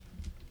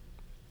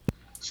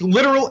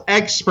literal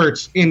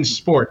experts in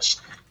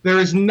sports. There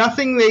is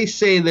nothing they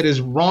say that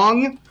is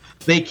wrong.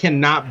 They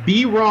cannot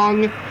be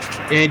wrong,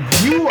 and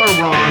you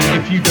are wrong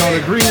if you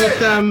don't agree with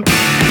them.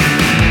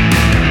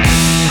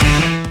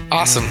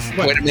 Awesome.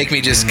 Way to make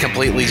me just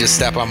completely just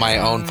step on my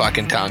own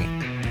fucking tongue.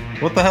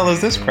 What the hell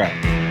is this crap?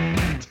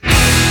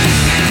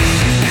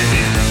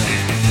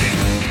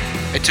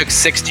 It took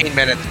 16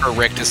 minutes for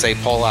Rick to say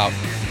pull out.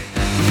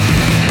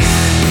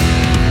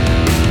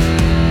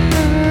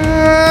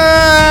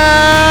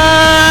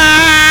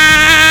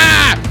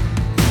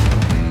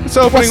 It's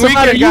opening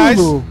weekend, guys.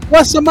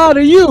 What's the matter,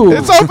 you?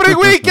 It's opening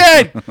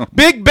weekend.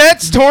 Big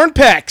bets, torn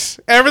pecs.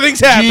 Everything's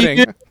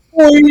happening.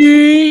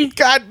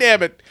 God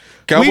damn it.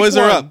 Cowboys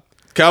are up.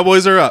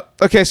 Cowboys are up.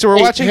 Okay, so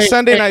we're watching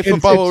Sunday Night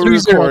Football while we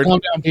record. Calm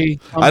down, P.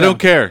 I don't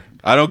care.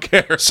 I don't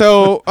care.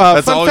 So,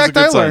 That's fun always a fact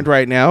good I sign. learned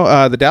right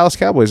now, the Dallas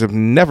Cowboys have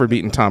never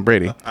beaten Tom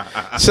Brady.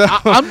 So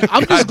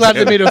I'm just glad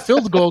they made a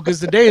field goal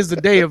because today is the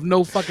day of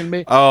no fucking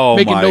making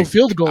no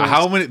field goals.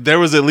 How many? There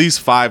was at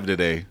least 5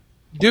 today.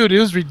 Dude, it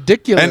was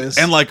ridiculous.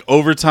 And like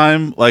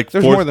overtime, like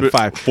there's more than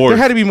 5. There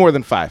had to be more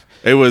than 5.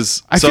 It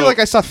was. I feel like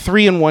I saw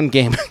 3 in one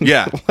game.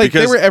 Yeah, like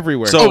they were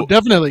everywhere. So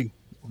definitely.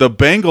 The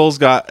Bengals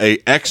got a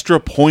extra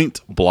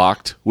point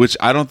blocked, which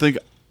I don't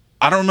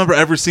remember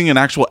ever seeing an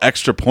actual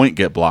extra point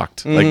get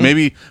blocked. Like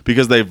maybe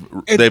because they've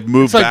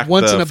moved like back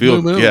once the in a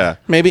field. blue moon. Yeah.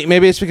 Maybe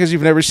it's because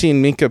you've never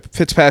seen Minka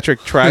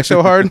Fitzpatrick try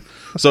so hard.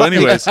 So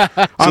anyways, on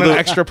an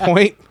extra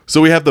point. So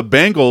we have the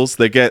Bengals,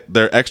 they get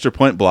their extra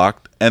point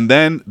blocked, and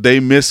then they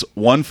miss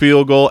 1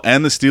 field goal,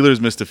 and the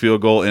Steelers missed a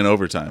field goal in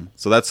overtime.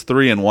 So that's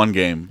 3 in one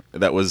game.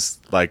 That was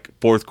like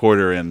fourth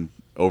quarter in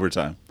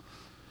overtime.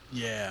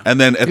 Yeah. And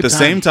then at the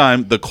same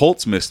time, the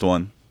Colts missed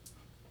one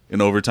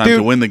in overtime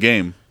to win the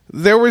game.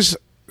 There was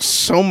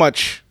so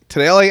much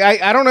today. Like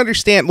I don't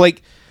understand.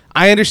 Like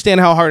I understand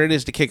how hard it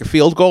is to kick a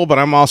field goal, but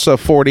I'm also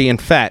 40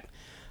 and fat.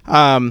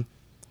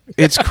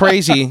 It's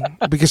crazy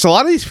because a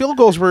lot of these field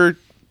goals weren't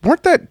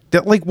that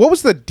like what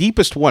was the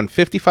deepest one?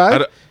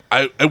 55.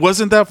 It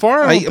wasn't that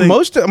far.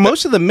 Most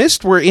of the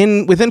missed were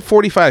within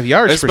 45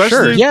 yards for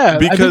sure. Yeah,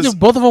 because I think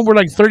both of them were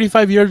like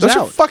 35 yards those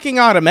out. are fucking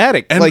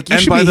automatic. And, like you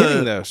and should by be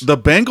hitting those. The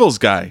Bengals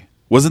guy,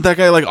 wasn't that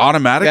guy like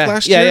automatic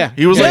last year? Yeah.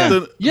 He was Yeah.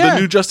 like the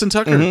new Justin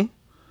Tucker.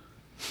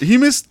 He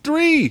missed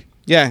 3.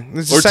 Yeah,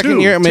 this is Or the second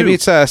 2, year. Maybe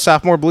 2. it's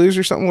sophomore blues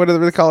or something. What do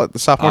they call it? The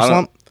sophomore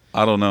slump.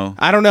 I don't know.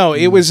 I don't know.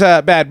 It was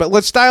bad, but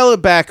let's dial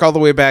it back all the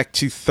way back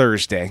to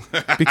Thursday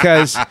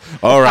because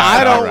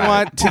I don't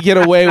want to get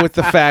away with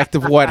the fact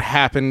of what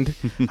happened.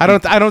 I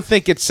don't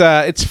think it's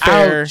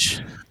fair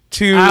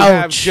to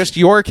have just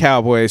your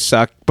Cowboys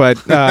suck. But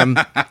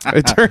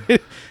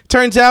it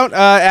turns out,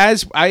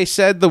 as I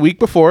said the week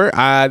before,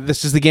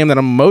 this is the game that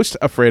I'm most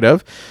afraid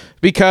of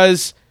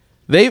because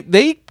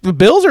the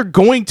Bills are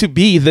going to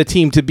be the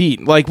team to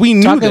beat. Like we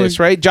knew this,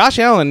 right? Josh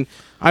Allen.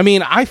 I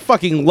mean, I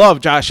fucking love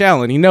Josh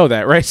Allen. You know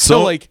that, right?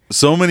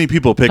 So many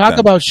people picked Talk them.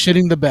 about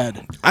shitting the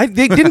bed.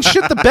 They didn't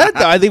shit the bed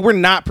though. They were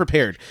not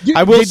prepared.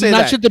 I will They say did not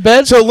that. shit the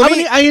bed. So how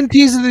many INTs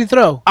did they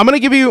throw? I'm gonna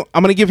give you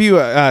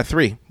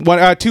 3.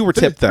 2 were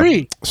tipped though.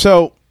 3.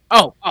 So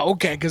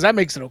Okay, because that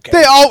makes it okay.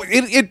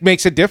 it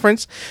makes a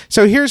difference.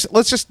 So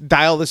let's just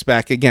dial this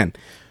back again.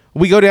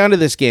 We go down to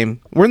this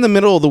game. We're in the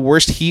middle of the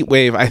worst heat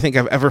wave I think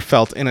I've ever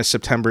felt in a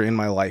September in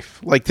my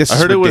life. Like this. I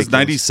heard ridiculous. it was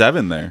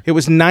 97 there. It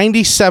was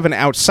 97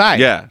 outside.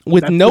 Yeah.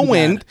 With That's no pretty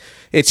wind. bad.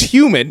 It's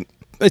humid.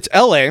 It's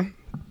LA.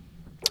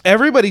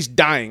 Everybody's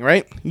dying,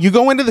 right? You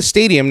go into the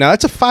stadium. Now,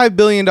 that's a $5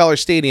 billion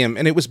stadium,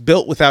 and it was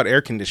built without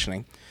air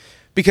conditioning.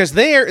 Because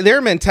their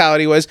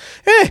mentality was,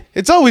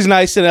 it's always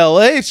nice in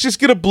LA. It's just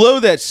going to blow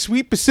that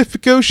sweet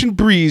Pacific Ocean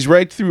breeze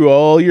right through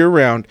all year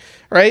round,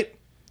 right?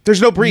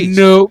 There's no breeze.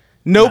 Nope.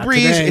 No Not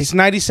breeze. today. It's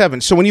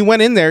 97. So when you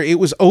went in there, it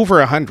was over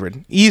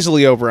 100,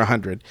 easily over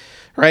 100,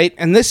 right?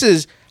 And this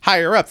is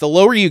higher up. The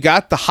lower you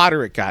got, the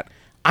hotter it got.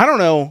 I don't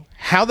know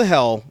how the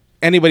hell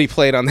anybody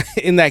played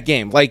in that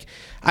game. Like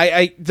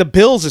the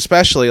Bills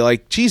especially.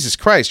 Like Jesus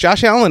Christ,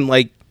 Josh Allen.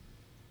 Like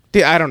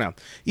I don't know.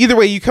 Either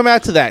way, you come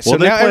out to that. Well, so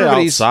they now play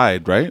everybody's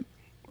outside, right?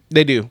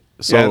 They do.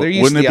 So yeah, they're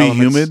used wouldn't to it the be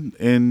elements.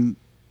 humid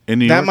in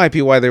New York? That might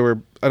be why they were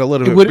a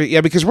little bit. would-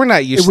 Yeah, because we're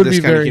not used it to would this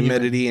be kind of very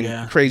humidity humid. and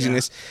Yeah,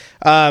 craziness.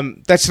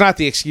 That's not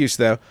the excuse,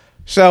 though.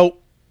 So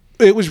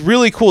it was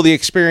really cool, the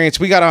experience.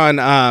 We got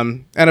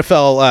on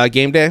NFL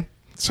game day,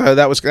 so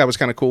that was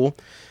kind of cool.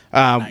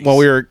 While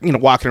we were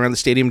walking around the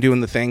stadium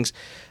doing the things,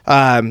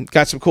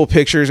 got some cool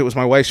pictures. It was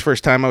my wife's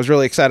first time. I was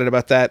really excited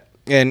about that.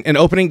 And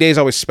opening day is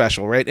always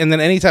special, right? And then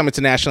anytime it's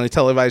a nationally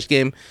televised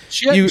game,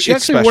 She it's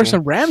actually wore special.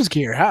 some Rams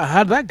gear.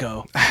 How did that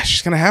go?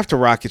 She's gonna have to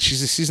rock it.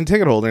 She's a season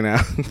ticket holder now.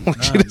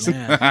 She doesn't.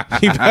 man.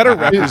 You better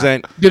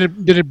represent. Did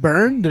it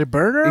burn? Did it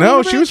burn her? a No,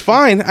 little she bit? was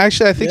fine.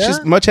 Actually, I think Yeah?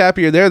 she's much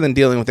happier there than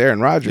dealing with Aaron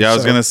Rodgers. Yeah, I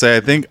was so. gonna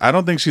say. I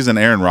don't think she's an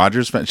Aaron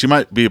Rodgers fan. She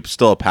might be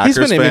still a Packers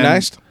He's been fan.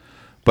 immunized.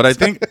 But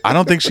I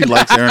don't think she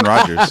likes Aaron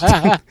Rodgers.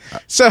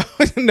 So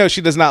no,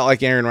 she does not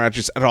like Aaron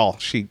Rodgers at all.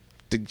 She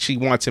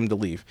wants him to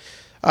leave.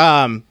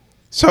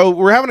 So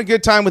we're having a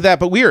good time with that,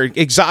 but we are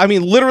I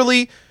mean,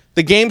 literally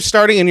the game's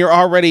starting and you're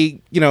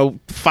already,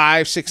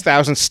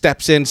 5,000-6,000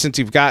 steps in since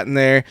you've gotten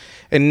there,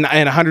 and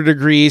 100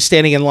 degrees,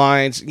 standing in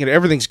lines.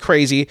 Everything's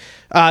crazy.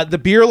 The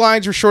beer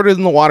lines are shorter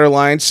than the water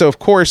lines, so of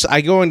course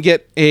I go and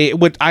get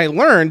what I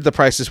learned the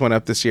prices went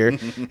up this year.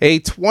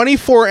 A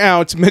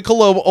 24-ounce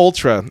Michelob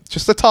Ultra,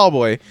 just a tall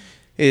boy,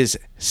 is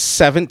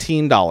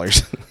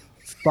 $17.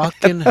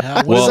 Fucking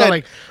hell! What is that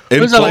like?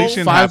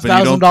 Inflation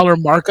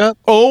 $5,000 markup?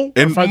 Oh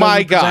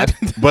my god!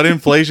 But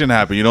inflation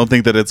happened. You don't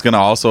think that it's going to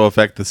also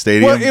affect the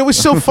stadium? Well, it was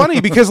so funny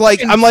because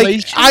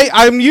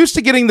I'm used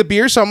to getting the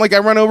beer, so I'm like, I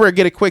run over and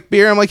get a quick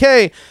beer. I'm like,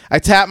 hey, I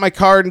tap my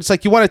card and it's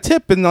like, you want a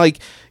tip? And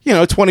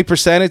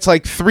 20%. It's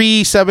like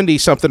 $3.70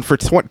 something for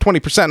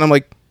 20%. And I'm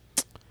like,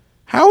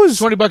 how is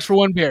 $20 for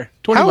one beer?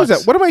 How is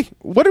that?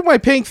 What am I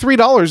paying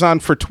 $3 on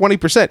for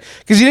 20%?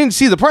 Because you didn't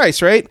see the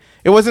price, right?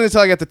 It wasn't until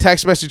I got the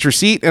text message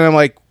receipt and I'm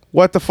like,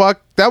 what the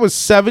fuck? That was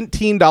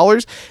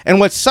 $17. And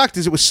what sucked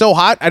is it was so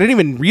hot, I didn't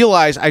even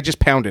realize I just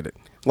pounded it.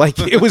 Like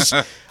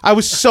I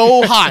was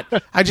so hot.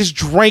 I just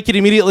drank it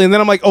immediately, and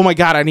then I'm like, oh my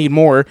god, I need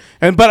more.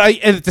 And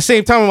at the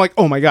same time, I'm like,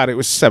 oh my god, it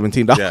was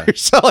 $17. Yeah.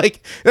 So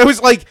it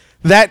was like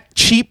that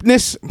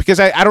cheapness,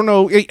 because I don't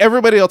know,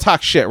 everybody will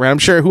talk shit, right? I'm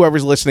sure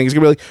whoever's listening is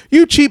gonna be like,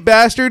 you cheap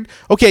bastard.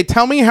 Okay,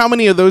 tell me how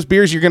many of those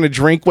beers you're gonna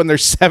drink when they're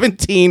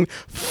 $17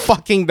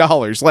 fucking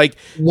dollars. Like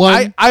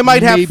I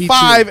might have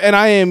 5 and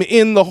I am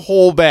in the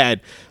hole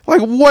bad.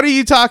 Like, what are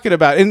you talking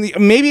about? And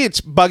maybe it's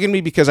bugging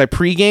me because I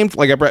pre-gamed.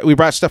 Like we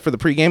brought stuff for the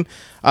pre-game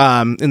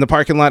in the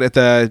parking lot at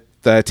the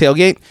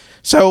tailgate.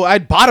 So I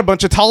bought a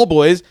bunch of tall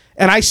boys,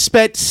 and I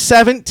spent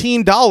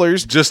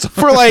 $17 just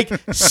for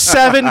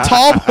 7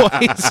 tall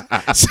boys.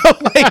 So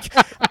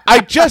I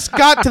just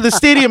got to the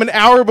stadium an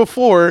hour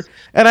before,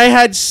 and I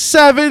had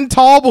 7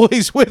 tall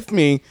boys with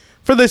me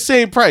for the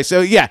same price.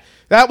 So yeah,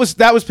 that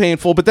was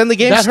painful. But then the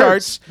game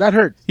starts. That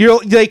hurts.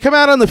 They come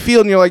out on the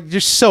field, and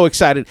you're so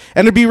excited.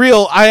 And to be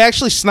real, I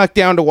actually snuck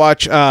down to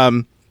watch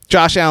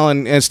Josh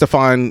Allen and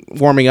Stephon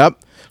warming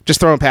up, just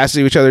throwing passes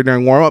to each other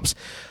during warm-ups.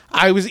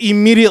 I was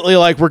immediately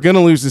like, we're going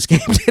to lose this game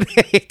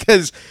today,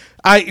 because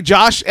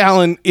Josh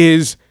Allen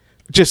is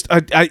just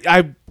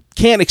I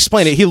can't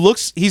explain it.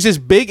 He's as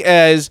big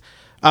as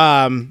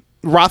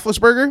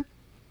Roethlisberger,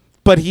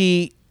 but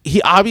he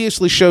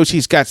obviously shows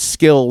he's got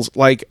skills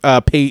like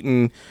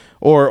Peyton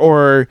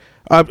or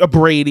a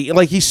Brady.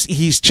 Like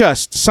he's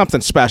just something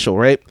special,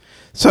 right?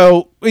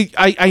 So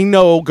I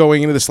know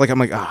going into this, I'm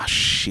like, oh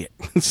shit.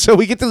 So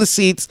we get to the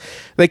seats,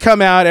 they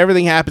come out,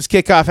 everything happens,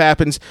 kickoff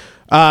happens.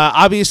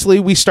 Obviously,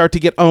 we start to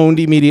get owned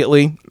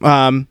immediately,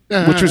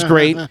 which was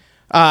great.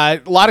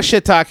 A lot of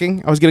shit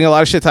talking. I was getting a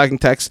lot of shit talking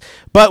texts,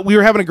 but we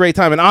were having a great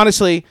time. And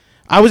honestly,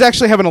 I was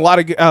actually having a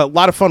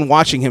lot of fun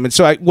watching him. And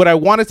so what I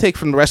want to take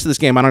from the rest of this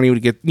game, I don't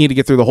even need to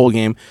get through the whole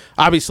game.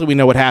 Obviously, we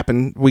know what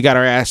happened. We got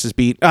our asses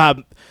beat.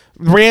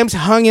 Rams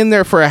hung in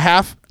there for a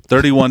half.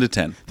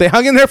 31-10. They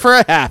hung in there for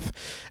a half,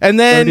 and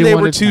then they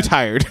were too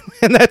tired,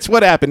 and that's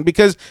what happened.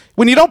 Because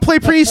when you don't play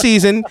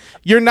preseason,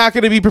 you're not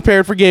going to be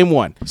prepared for game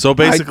one. So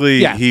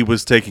basically, he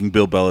was taking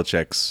Bill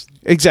Belichick's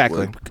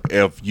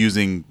of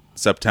using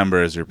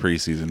September as your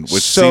preseason,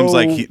 which seems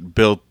like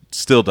Bill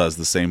still does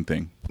the same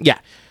thing. Yeah,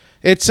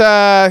 it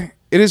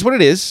is what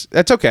it is.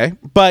 That's okay.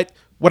 But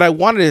what I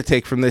wanted to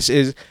take from this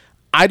is,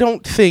 I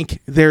don't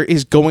think there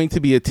is going to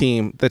be a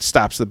team that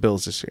stops the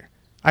Bills this year.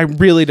 I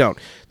really don't.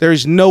 There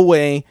is no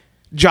way.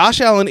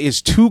 Josh Allen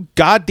is too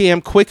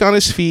goddamn quick on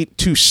his feet,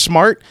 too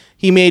smart.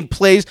 He made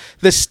plays.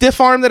 The stiff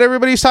arm that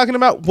everybody's talking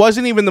about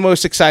wasn't even the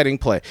most exciting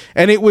play,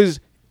 and it was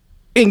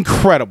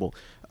incredible.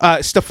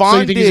 Stephon so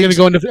you think Diggs, he's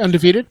going to go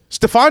undefeated?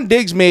 Stephon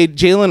Diggs made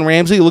Jalen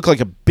Ramsey look like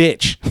a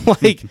bitch.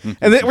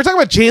 And we're talking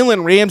about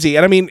Jalen Ramsey,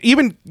 and I mean,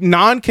 even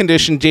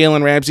non-conditioned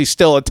Jalen Ramsey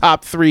still a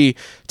top 3,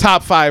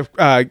 top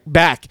 5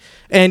 back,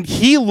 and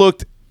he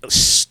looked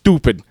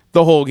stupid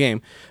the whole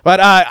game.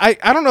 But I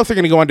don't know if they're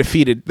going to go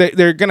undefeated.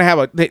 They're going to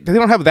have they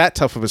don't have that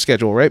tough of a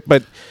schedule, right?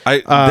 But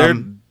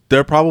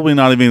they're probably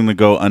not even going to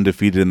go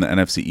undefeated in the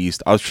NFC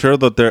East. I'm sure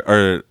that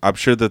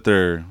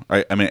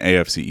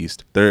AFC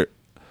East.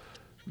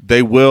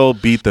 They will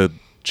beat the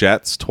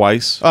Jets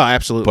twice. Oh,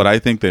 absolutely. But I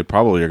think they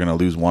probably are going to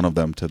lose one of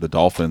them to the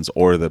Dolphins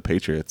or the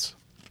Patriots.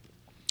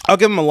 I'll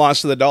give them a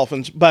loss to the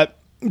Dolphins, but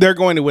they're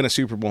going to win a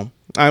Super Bowl.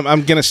 I'm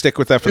going to stick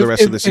with that for the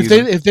rest of the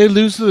season. If they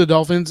lose to the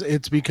Dolphins,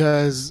 it's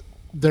because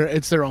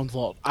it's their own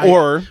fault.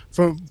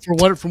 From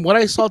what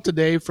I saw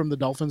today from the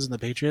Dolphins and the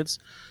Patriots,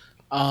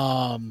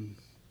 I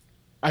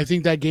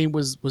think that game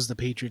was the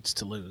Patriots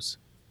to lose.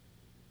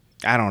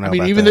 I don't know. I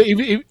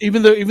mean,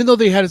 even though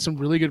they had some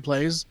really good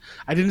plays,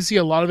 I didn't see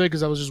a lot of it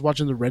because I was just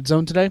watching the red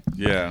zone today.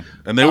 Yeah,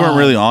 and they weren't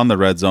really on the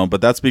red zone,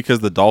 but that's because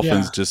the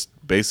Dolphins just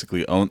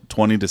basically owned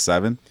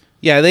 20-7.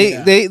 Yeah, they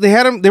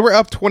had them. They were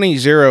up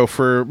 20-0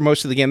 for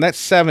most of the game. That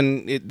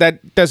 7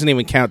 that doesn't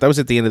even count. That was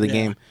at the end of the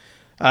game.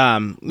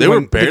 They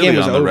were barely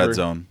on the red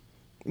zone.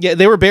 Yeah,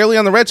 they were barely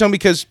on the red zone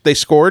because they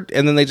scored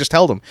and then they just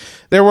held them.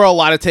 There were a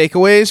lot of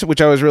takeaways,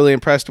 which I was really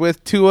impressed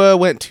with. Tua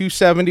went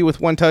 270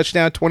 with 1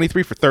 touchdown,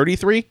 23 for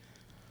 33.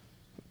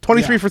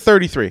 23 for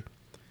 33.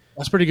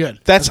 That's pretty good.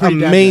 That's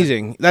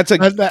amazing. That's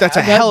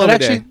a hell of a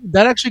day.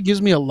 That actually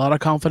gives me a lot of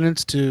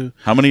confidence to.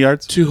 How many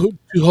yards? To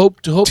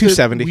hope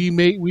 270. We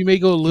may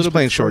go a little bit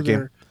playing short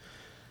game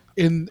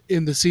in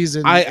the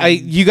season.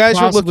 You guys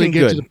are looking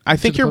good. I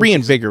think you're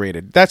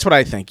reinvigorated. That's what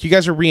I think. You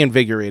guys are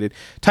reinvigorated.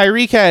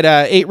 Tyreek had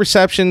 8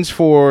 receptions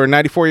for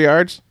 94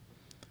 yards.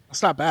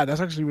 That's not bad. That's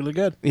actually really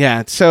good.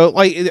 Yeah. So,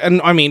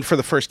 for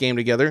the first game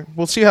together,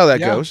 we'll see how that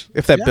goes.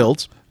 If that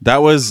builds.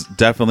 That was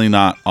definitely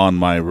not on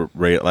my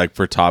rate, like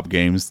for top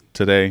games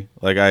today.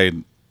 Like I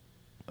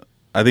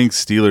think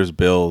Steelers,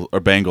 Bills,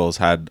 or Bengals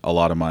had a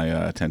lot of my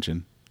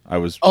attention.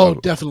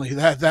 Definitely.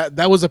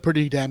 That was a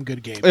pretty damn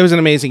good game. It was an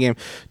amazing game.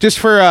 Just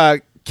for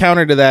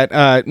counter to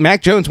that,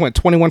 Mac Jones went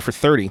 21 for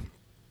 30.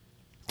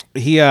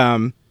 He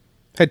had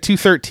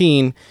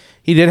 213.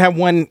 He did have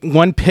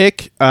one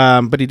pick,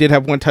 but he did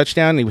have 1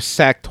 touchdown. And he was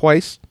sacked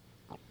twice.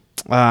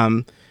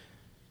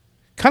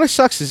 Kind of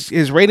sucks.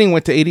 His rating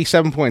went to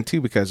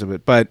 87.2 because of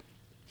it, but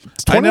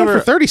 21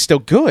 for 30 is still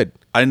good.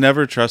 I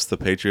never trust the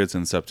Patriots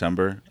in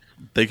September.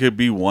 They could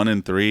be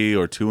 1-3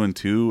 or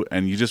 2-2,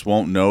 and you just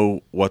won't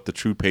know what the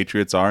true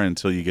Patriots are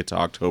until you get to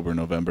October,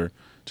 November.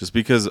 Just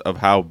because of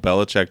how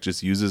Belichick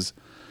just uses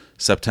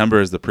September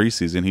as the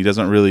preseason. He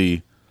doesn't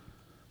really.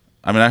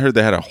 I mean, I heard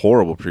they had a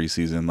horrible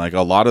preseason. Like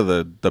a lot of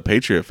the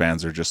Patriot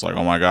fans are just like,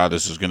 "Oh my God,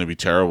 this is going to be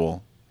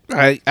terrible."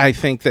 I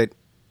think that.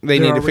 They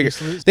need to figure.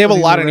 They have a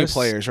lot of new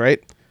players, right?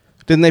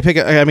 Didn't they pick?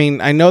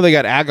 I know they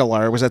got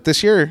Aguilar. Was that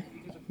this year?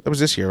 That was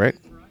this year, right?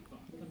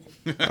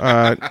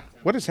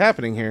 What is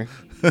happening here?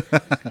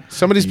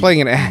 Somebody's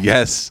playing an ad.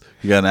 Yes,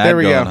 you got an ad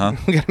going, huh?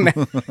 We got an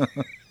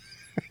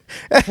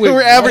ad.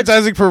 We're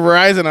advertising for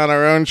Verizon on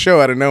our own show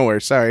out of nowhere.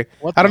 Sorry,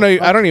 I don't know.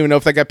 I don't even know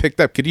if that got picked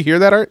up. Could you hear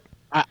that, Art?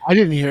 I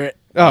didn't hear it.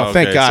 Oh, okay.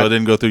 Thank God. So it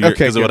didn't go through your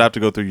because it would have to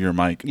go through your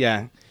mic.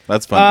 Yeah.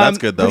 That's fun. That's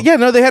good though. Yeah,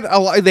 no, they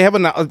have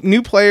a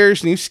new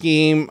players, new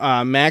scheme.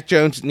 Mac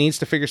Jones needs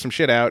to figure some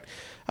shit out.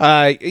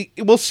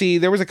 We'll see.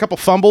 There was a couple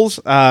fumbles.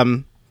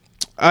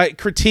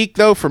 Critique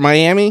though for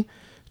Miami.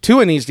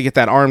 Tua needs to get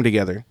that arm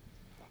together.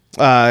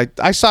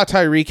 I saw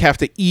Tyreek have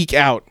to eke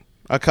out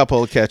a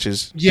couple of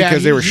catches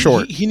because they were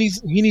short. He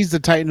needs to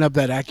tighten up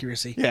that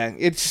accuracy. Yeah,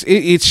 it's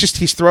just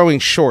he's throwing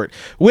short,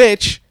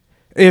 which.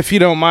 If you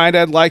don't mind,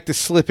 I'd like to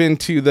slip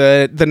into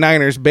the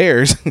Niners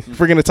Bears. If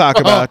we're going to talk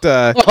about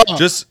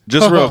just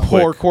real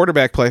quick. Poor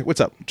quarterback play. What's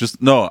up?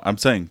 I'm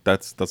saying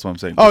that's what I'm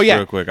saying. Just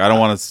real quick. I don't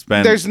want to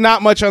spend. There's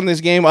not much on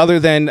this game other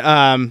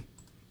than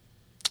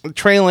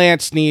Trey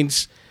Lance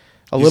needs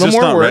a little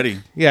more work. Ready.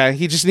 Yeah,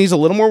 he just needs a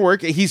little more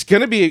work. He's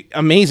going to be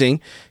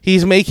amazing.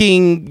 He's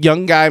making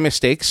young guy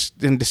mistakes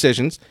and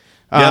decisions.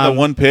 Yeah, the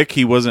one pick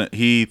he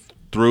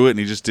threw it and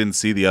he just didn't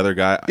see the other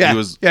guy. Yeah,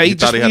 he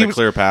thought he had a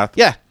clear path.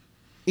 Yeah.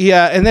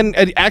 Yeah, and then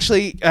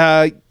actually,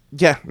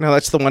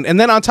 that's the one. And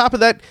then on top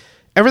of that,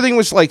 everything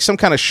was like some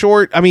kind of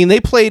short. I mean,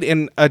 they played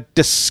in a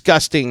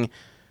disgusting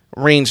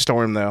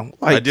rainstorm, though.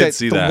 Like, I did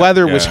see that. The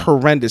weather was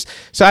horrendous.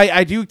 So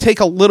I do take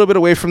a little bit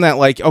away from that.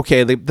 Like,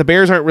 okay, the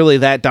Bears aren't really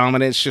that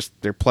dominant. It's just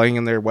they're playing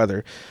in their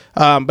weather.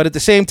 But at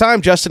the same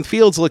time, Justin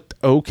Fields looked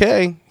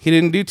okay. He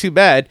didn't do too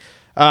bad.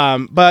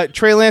 But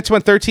Trey Lance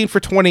went 13 for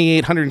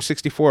 28,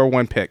 164,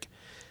 1 pick.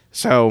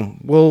 So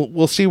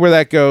we'll see where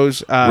that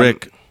goes.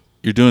 Rick.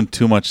 You're doing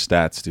too much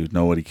stats, dude.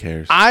 Nobody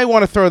cares. I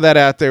want to throw that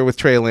out there with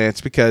Trey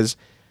Lance because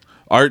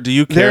Art, do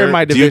you care? They're in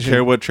my division. Do you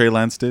care what Trey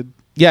Lance did?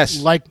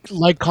 Yes.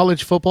 Like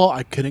college football,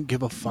 I couldn't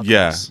give a fuck.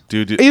 Yeah,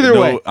 dude. Either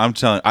way, I'm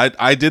telling.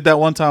 I did that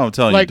one time. I'm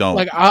telling you,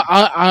 don't.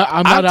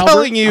 I'm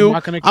telling you.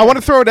 I want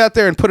to throw it out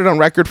there and put it on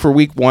record for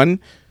week 1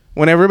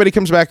 when everybody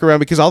comes back around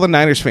because all the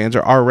Niners fans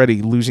are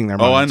already losing their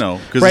minds. Oh, I know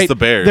because it's the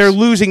Bears. They're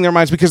losing their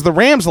minds because the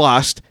Rams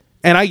lost.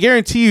 And I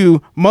guarantee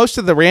you, most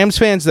of the Rams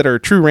fans that are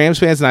true Rams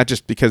fans, not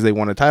just because they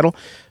won a title,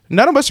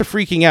 none of us are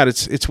freaking out.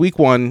 It's week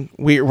 1.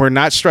 We're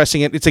not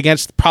stressing it. It's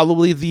against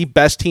probably the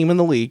best team in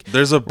the league.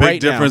 There's a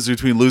big difference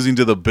between losing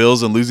to the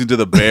Bills and losing to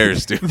the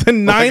Bears, dude. The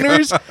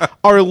Niners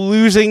are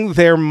losing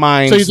their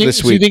minds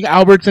this week. So you think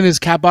Albert's in his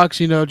cat box,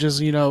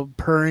 just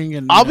purring?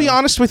 And I'll be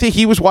honest with you.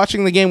 He was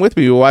watching the game with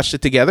me. We watched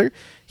it together.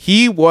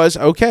 He was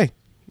okay.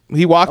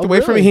 He walked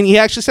away from me. He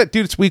actually said,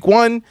 dude, it's week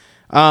 1.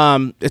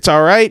 It's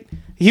all right.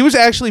 He was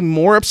actually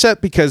more upset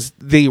because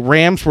the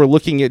Rams were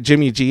looking at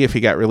Jimmy G if he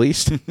got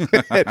released.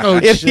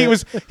 He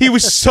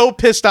was so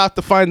pissed off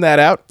to find that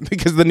out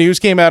because the news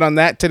came out on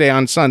that today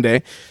on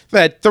Sunday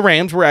that the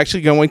Rams were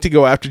actually going to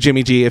go after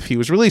Jimmy G if he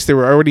was released. They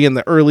were already in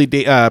the early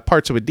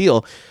parts of a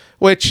deal,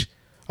 which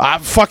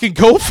fucking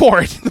go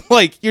for it.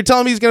 Like, you're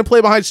telling me he's going to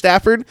play behind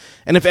Stafford,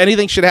 and if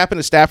anything should happen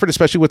to Stafford,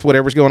 especially with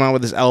whatever's going on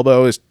with his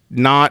elbow, is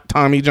not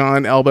Tommy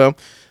John elbow.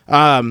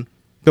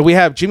 But we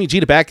have Jimmy G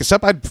to back us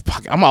up.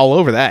 I'm all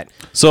over that.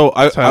 So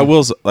I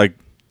will, like,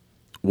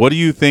 what do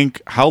you think?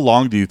 How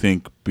long do you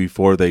think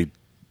before they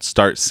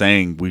start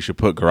saying we should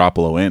put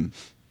Garoppolo in?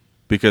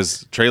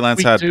 Because Trey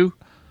Lance had 2.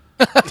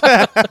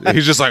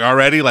 He's just like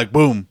already like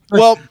boom.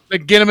 Well,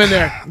 get him in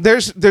there.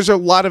 There's a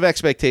lot of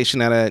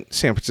expectation out of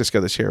San Francisco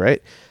this year,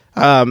 right?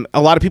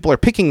 A lot of people are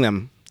picking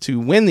them to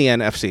win the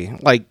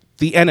NFC, like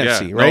the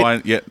NFC,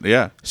 right? No,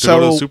 to so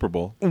go to the Super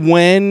Bowl.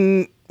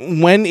 When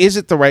when is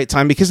it the right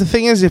time? Because the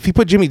thing is, if you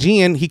put Jimmy G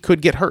in, he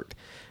could get hurt.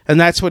 And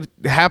that's what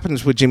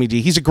happens with Jimmy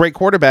G. He's a great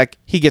quarterback.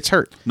 He gets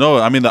hurt. No,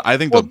 I mean, I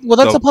think well,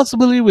 that's a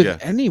possibility with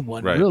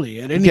anyone,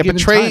 really. At any given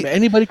time,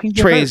 anybody can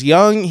get hurt. Trey is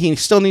young. He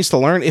still needs to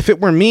learn. If it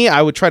were me,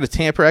 I would try to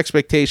tamper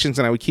expectations,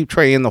 and I would keep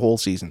Trey in the whole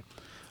season.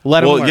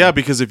 Let him learn. Yeah,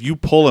 because if you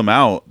pull him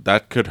out,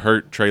 that could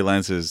hurt Trey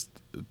Lance's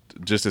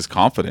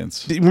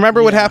confidence.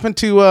 Remember what happened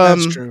to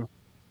that's true.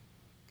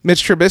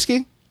 Mitch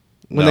Trubisky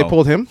when they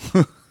pulled him?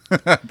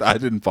 I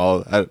didn't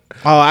follow that.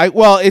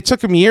 Well, it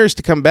took him years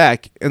to come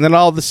back, and then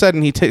all of a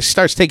sudden he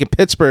starts taking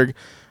Pittsburgh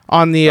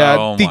on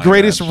the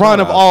greatest run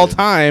of all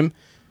time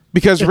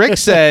because Rick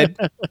said,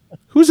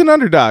 "Who's an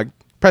underdog?"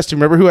 Preston,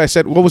 remember who I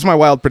said? What was my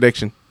wild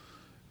prediction?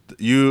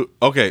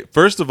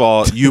 First of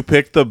all, you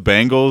picked the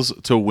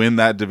Bengals to win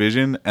that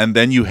division, and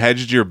then you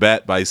hedged your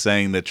bet by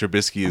saying that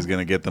Trubisky is going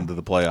to get them to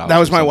the playoffs. That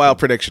was my wild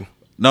prediction.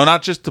 No,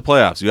 not just the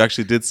playoffs. You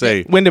actually did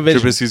say win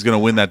division. Trubisky's going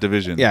to win that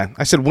division. Yeah,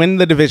 I said win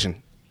the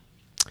division.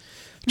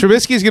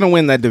 Trubisky is going to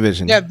win that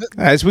division. Yeah,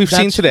 as we've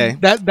seen today.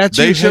 That's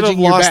they should have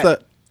lost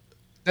that.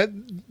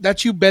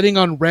 That's you betting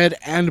on red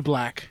and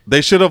black.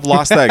 They should have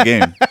lost that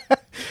game.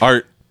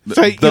 The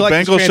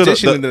Bengals should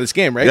have into this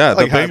game, right? Yeah,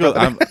 the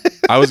Bengals.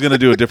 I was going to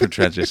do a different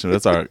transition.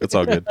 That's all right. It's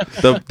all good.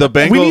 The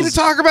Bengals. We need to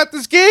talk about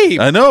this game.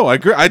 I know. I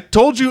agree. I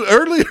told you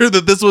earlier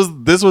that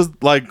this was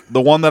like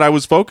the one that I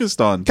was focused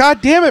on.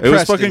 God damn it! It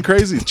was fucking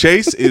crazy.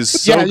 Chase is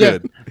so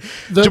good.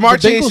 Jamar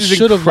Chase is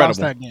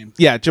incredible. That game.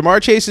 Yeah,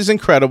 Jamar Chase is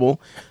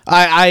incredible.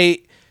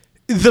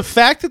 The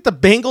fact that the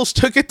Bengals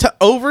took it to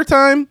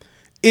overtime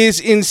is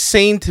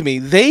insane to me.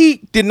 They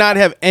did not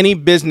have any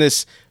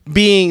business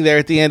being there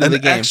at the end of the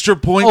game. Extra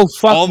point. Oh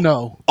fuck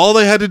no! All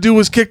they had to do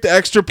was kick the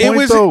extra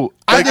point. Though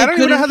I don't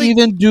even know how they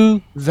even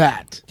do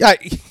that. Yeah,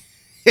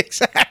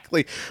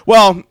 exactly.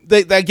 Well,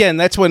 again,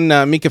 that's when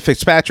Minka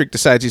Fitzpatrick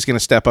decides he's going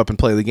to step up and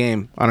play the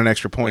game on an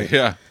extra point.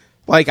 Yeah.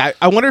 Like I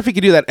wonder if he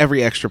could do that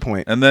every extra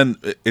point. And then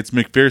it's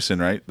McPherson,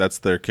 right? That's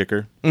their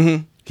kicker.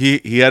 Mm-hmm.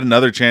 He had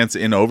another chance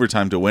in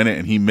overtime to win it,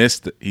 and he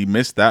missed that. He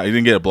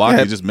didn't get a block.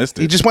 He just missed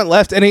it. He just went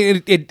left, and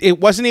it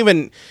wasn't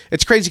even.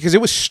 It's crazy because it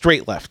was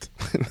straight left.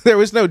 There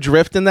was no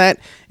drift in that.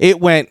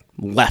 It went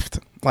left.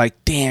 Like,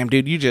 damn,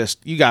 dude,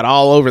 you got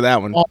all over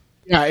that one. Oh,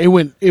 yeah, it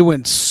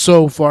went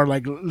so far.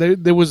 Like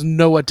there was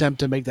no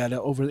attempt to make that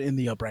over in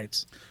the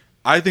uprights.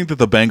 I think that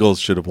the Bengals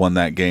should have won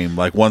that game.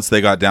 Like once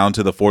they got down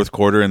to the fourth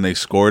quarter and they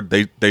scored,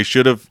 they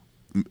should have.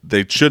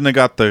 They shouldn't have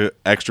got the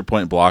extra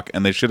point block,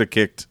 and they should have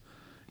kicked.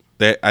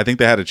 I think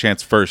they had a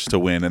chance first to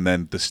win, and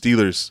then the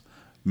Steelers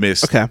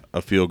missed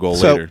a field goal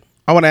later.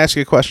 I want to ask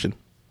you a question,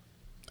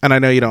 and I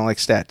know you don't like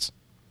stats.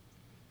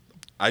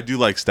 I do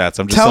like stats.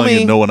 I'm just telling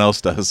you no one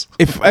else does.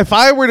 If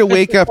I were to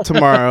wake up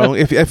tomorrow,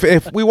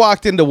 if we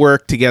walked into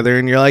work together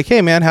and you're like,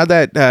 hey, man, how'd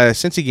that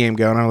Cincy game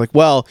go? And I'm like,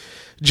 well,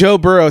 Joe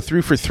Burrow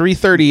threw for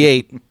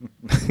 338,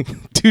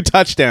 2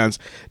 touchdowns.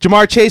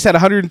 Jamar Chase had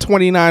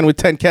 129 with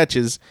 10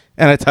 catches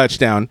and a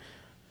touchdown.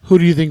 Who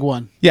do you think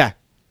won? Yeah.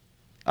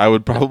 I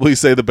would probably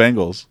say the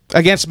Bengals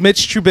against Mitch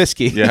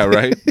Trubisky. Yeah,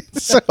 right.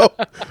 So,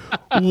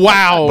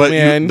 wow, but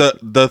man.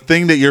 The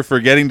thing that you're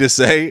forgetting to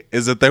say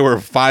is that there were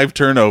 5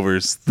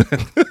 turnovers.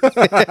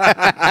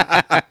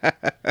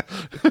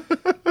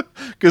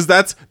 Because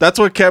that's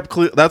what kept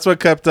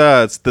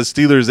the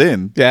Steelers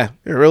in. Yeah,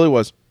 it really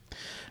was.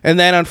 And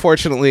then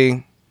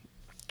unfortunately,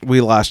 we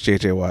lost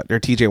TJ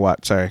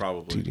Watt. Sorry,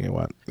 probably TJ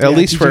Watt. At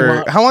least for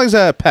Watt. How long is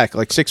that Peck?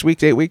 Like 6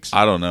 weeks, 8 weeks?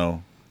 I don't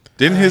know.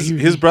 Didn't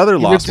his brother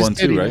lost one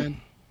too, right? Man.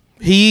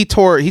 He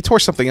tore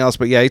something else,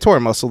 but yeah, he tore a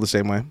muscle the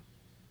same way.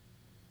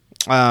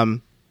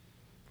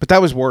 But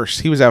that was worse.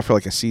 He was out for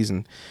like a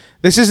season.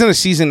 This isn't a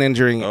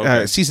season-ending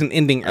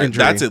injury.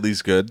 That's at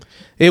least good.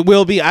 It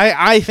will be.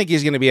 I think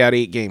he's going to be out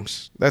 8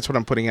 games. That's what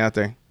I'm putting out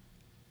there.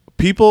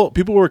 People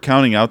were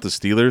counting out the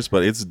Steelers,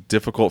 but it's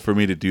difficult for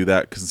me to do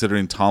that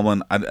considering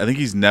Tomlin. I think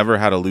he's never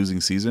had a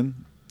losing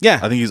season. Yeah,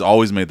 I think he's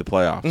always made the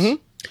playoffs.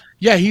 Mm-hmm.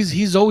 Yeah,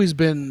 he's always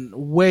been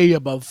way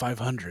above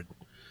 500.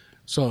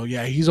 So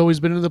yeah, he's always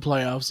been in the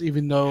playoffs.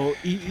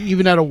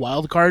 Even at a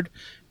wild card,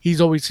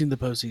 he's always seen the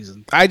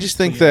postseason. I just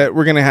think that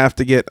we're gonna have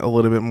to get a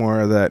little bit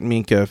more of that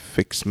Minka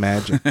fix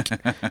magic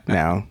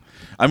now.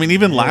 I mean,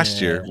 even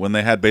last year when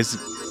they had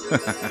basically.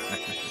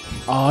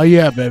 Oh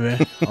yeah,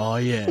 baby. Oh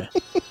yeah.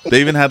 They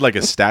even had like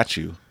a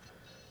statue.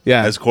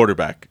 Yeah. As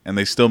quarterback, and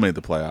they still made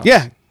the playoffs.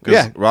 Yeah.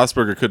 Because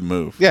Roethlisberger couldn't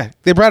move. Yeah,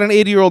 they brought an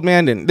 80-year-old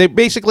man in. They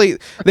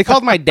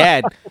called my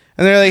dad,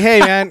 and they're like, "Hey,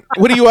 man,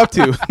 what are you up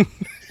to?"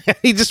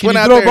 He just went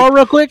out there. Throw a ball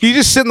real quick. He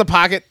just sit in the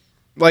pocket,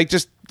 like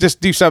just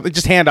do something,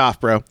 just hand off,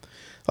 bro.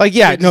 Like,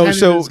 yeah, no.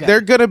 So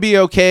they're gonna be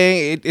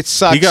okay. It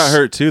sucks. He got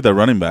hurt too. The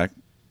running back.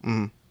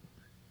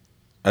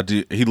 Mm-hmm.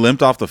 He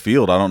limped off the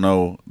field. I don't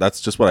know.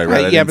 That's just what I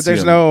read. Yeah, but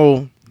there's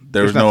no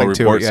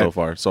report so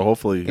far. So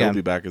hopefully he'll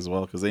be back as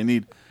well because they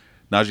need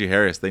Najee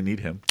Harris. They need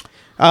him.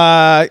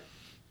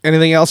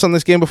 Anything else on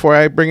this game before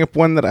I bring up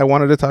one that I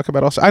wanted to talk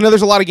about also? I know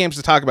there's a lot of games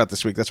to talk about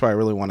this week. That's why I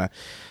really want to.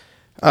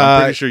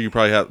 I'm pretty sure you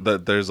probably have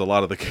that. There's a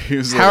lot of the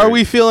games. How are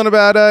we feeling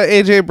about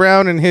AJ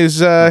Brown and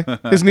his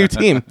new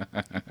team?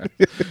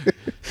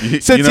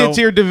 since it's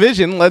your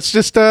division, let's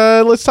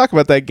talk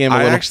about that game a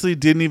little. I actually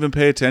didn't even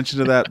pay attention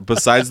to that,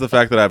 besides the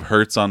fact that I have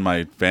Hurts on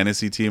my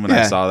fantasy team and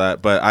I saw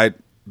that. But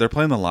they're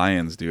playing the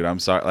Lions, dude. I'm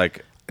sorry.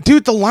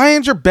 Dude, the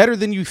Lions are better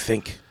than you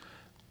think.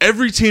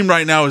 Every team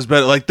right now is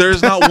better.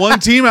 There's not one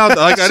team out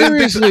there.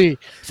 Seriously,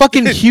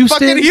 fucking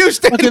Houston,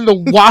 fucking the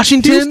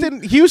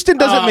Washington. Houston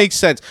doesn't make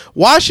sense.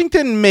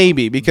 Washington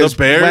maybe because the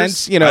Bears.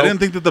 Wentz, I didn't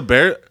think that the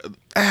Bears.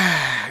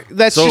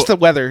 That's just the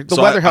weather. The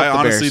weather helped the Bears. I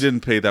honestly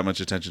didn't pay that much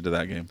attention to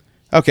that game.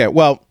 Okay,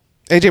 well,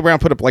 AJ Brown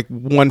put up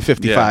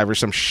 155 or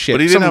some shit.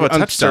 But he didn't have a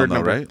touchdown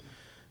though, right?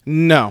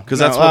 No, because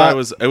that's what I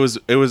was. It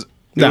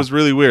was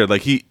really weird.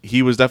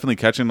 He was definitely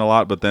catching a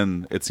lot, but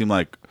then it seemed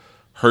like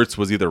Hurts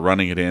was either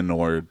running it in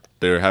or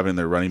they're having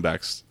their running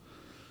backs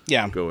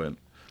go in.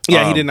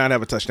 Yeah, he did not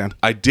have a touchdown.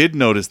 I did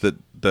notice that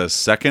the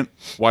second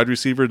wide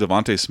receiver,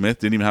 Devontae Smith,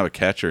 didn't even have a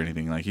catch or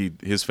anything.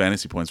 His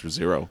fantasy points were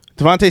 0.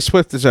 Devontae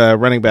Swift is a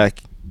running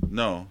back.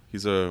 No,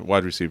 he's a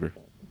wide receiver.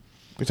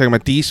 You're talking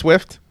about D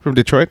Swift from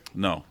Detroit?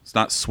 No, it's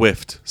not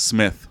Swift.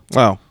 Smith.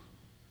 Oh.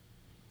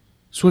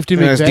 Swifty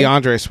McVay? It's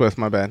DeAndre Swift,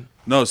 my bad.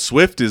 No,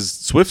 Swift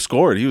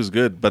scored. He was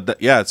good. But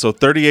so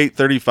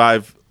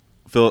 38-35,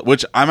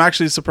 which I'm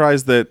actually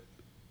surprised that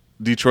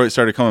Detroit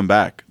started coming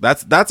back.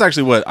 That's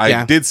actually what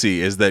I did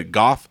see, is that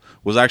Goff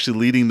was actually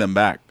leading them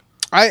back.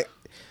 I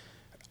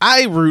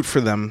root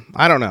for them.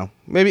 I don't know.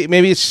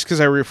 Maybe it's just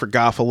because I root for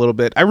Goff a little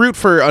bit. I root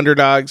for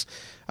underdogs.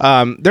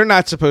 They're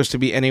not supposed to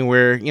be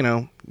anywhere,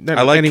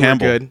 I like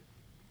Campbell. Good.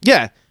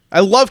 Yeah,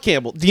 I love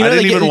Campbell. I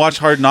didn't even watch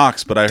Hard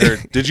Knocks, but I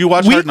heard. Did you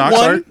watch Hard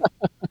Knocks?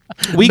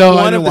 Week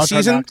 1 of the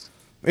season,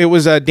 it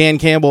was Dan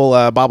Campbell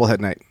bobblehead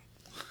night.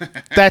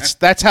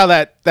 That's how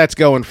that's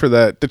going for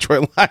the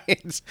Detroit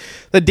Lions.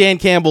 The Dan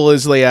Campbell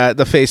is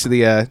the face of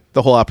the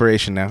whole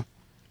operation now,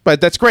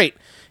 but that's great.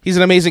 He's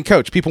an amazing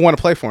coach. People want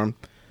to play for him.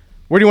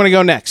 Where do you want to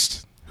go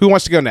next? Who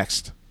wants to go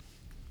next?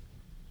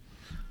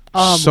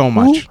 So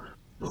much.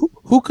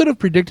 Who could have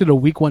predicted a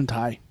Week 1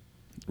 tie?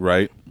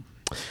 Right.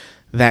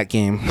 That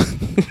game.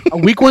 A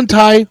Week 1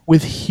 tie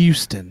with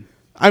Houston.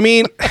 I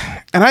mean,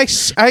 and I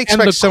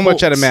expect so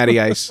much out of Matty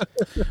Ice.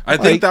 I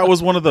think that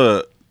was one of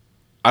the.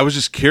 I was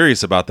just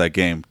curious about that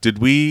game. Did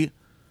we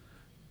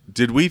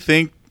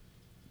think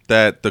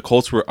that the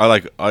Colts were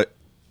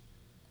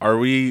are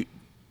we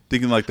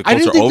thinking the Colts are overrated? I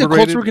didn't think the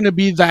Colts were going to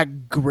be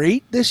that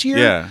great this year.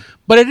 Yeah,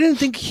 but I didn't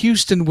think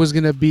Houston was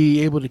going to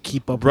be able to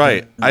keep up.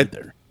 Right. With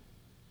either.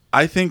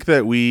 I think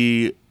that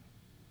we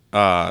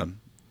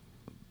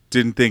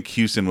didn't think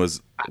Houston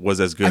was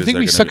as good. I think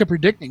we suck at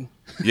predicting.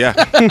 Yeah,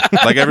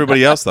 like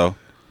everybody else though.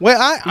 Well,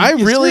 I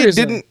really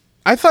didn't.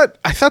 I thought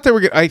they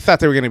were. I thought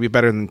they were going to be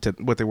better than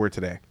what they were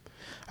today.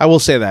 I will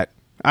say that.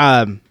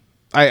 I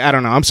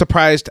don't know. I'm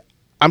surprised.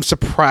 I'm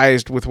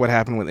surprised with what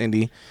happened with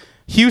Indy.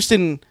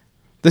 Houston.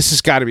 This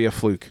has got to be a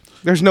fluke.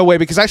 There's no way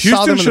because I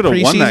saw them in the preseason. Houston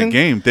should have won that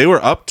game. They were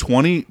up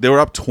 20. They were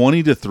up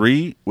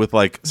 20-3 with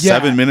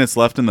 7 minutes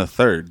left in the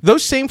third.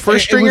 Those same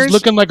first stringers it was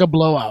looking like a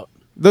blowout.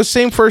 Those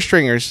same first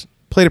stringers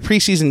played a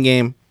preseason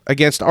game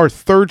against our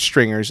third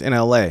stringers in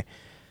LA,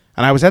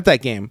 and I was at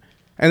that game,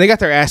 and they got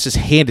their asses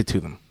handed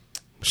to them.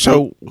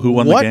 So who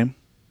won the game?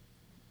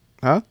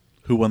 Huh?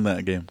 Who won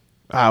that game?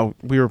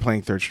 We were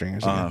playing third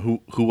stringers.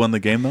 Who won the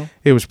game though?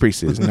 It was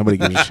preseason. Nobody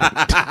gives a shit.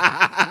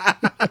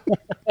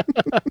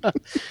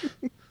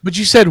 But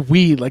you said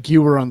we like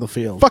you were on the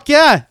field. Fuck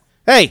yeah!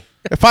 Hey,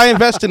 if I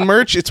invest in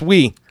merch, it's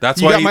we.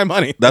 That's you why got my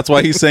money. That's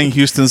why he's saying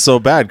Houston's so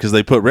bad because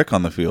they put Rick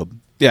on the field.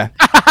 Yeah,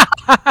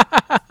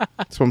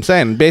 that's what I'm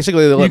saying.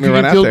 Basically, they let me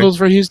run out field there. Goals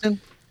for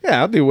Houston.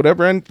 Yeah, I'll do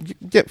whatever and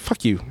get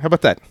fuck you. How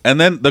about that? And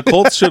then the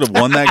Colts should have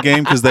won that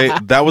game because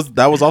that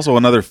was also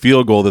another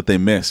field goal that they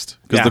missed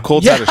because the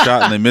Colts had a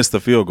shot and they missed the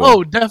field goal.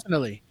 Oh,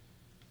 definitely.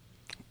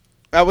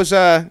 That was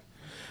a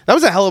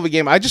hell of a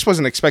game. I just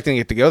wasn't expecting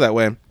it to go that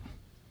way.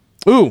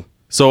 Ooh.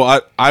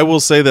 So I will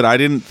say that I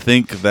didn't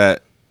think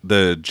that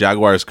the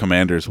Jaguars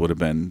Commanders would have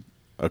been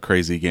a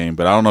crazy game,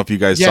 but I don't know if you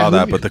guys saw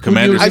that. But the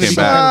Commanders came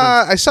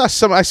back. I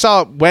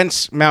saw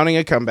Wentz mounting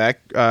a comeback,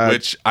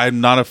 which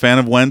I'm not a fan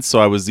of Wentz, so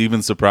I was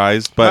even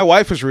surprised. But my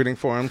wife was rooting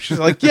for him. She's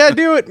like, "Yeah,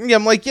 do it." Yeah,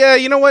 I'm like, "Yeah,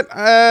 you know what?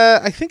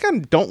 I think I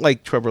don't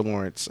like Trevor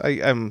Lawrence.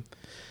 I'm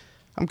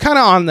kind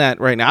of on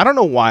that right now. I don't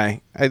know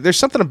why. There's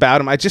something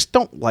about him. I just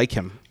don't like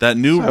him. That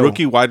new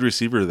rookie wide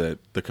receiver that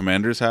the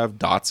Commanders have,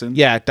 Dotson.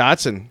 Yeah,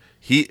 Dotson.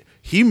 He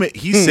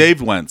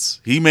saved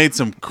Wentz. He made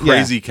some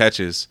crazy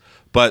catches.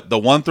 But the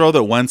one throw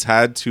that Wentz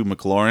had to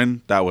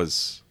McLaurin, that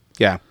was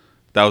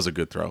a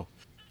good throw.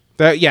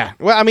 Well,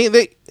 I mean,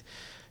 it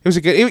was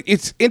a good.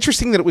 It's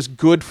interesting that it was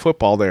good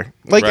football there.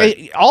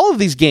 All of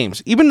these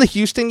games, even the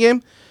Houston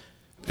game,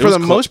 for the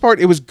most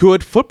part, it was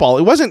good football.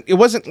 It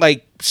wasn't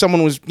like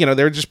someone was they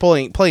were just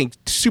playing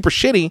super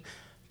shitty.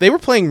 They were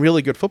playing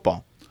really good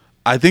football.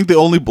 I think the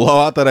only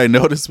blowout that I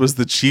noticed was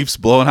the Chiefs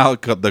blowing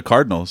out the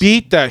Cardinals.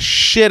 Beat the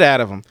shit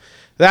out of them.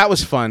 That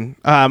was fun.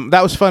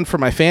 That was fun for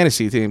my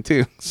fantasy team,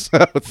 too.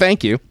 So,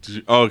 thank you.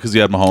 Because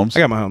you had Mahomes?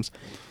 I got Mahomes.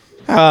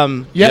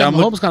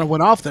 Mahomes kind of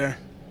went off there.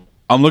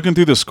 I'm looking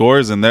through the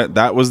scores, and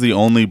that was the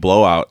only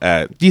blowout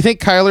at. Do you think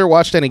Kyler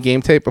watched any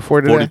game tape before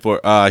today?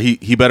 44.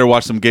 He better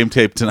watch some game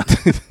tape tonight.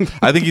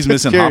 I think he's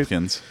missing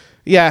Hopkins.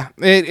 Yeah,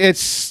 that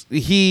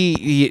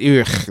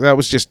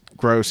was just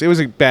gross. It was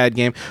a bad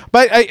game,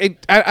 but I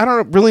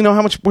don't really know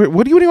how much.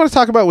 What do you want to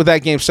talk about with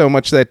that game so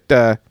much that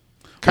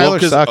Kyler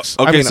sucks?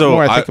 Okay,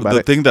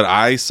 the thing that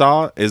I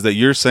saw is that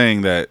you're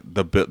saying that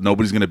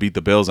nobody's going to beat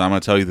the Bills. I'm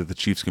going to tell you that the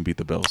Chiefs can beat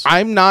the Bills.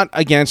 I'm not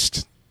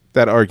against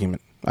that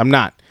argument. I'm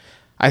not.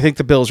 I think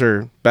the Bills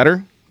are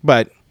better,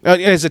 but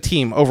as a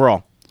team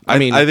overall. I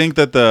think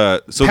that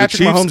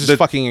Patrick Mahomes is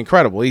fucking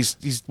incredible.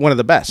 He's one of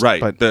the best. Right.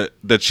 But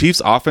the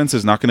Chiefs' offense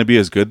is not going to be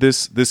as good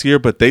this year,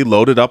 but they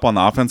loaded up on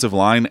the offensive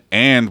line,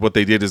 and what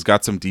they did is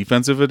got some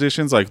defensive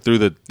additions like through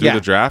the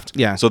draft.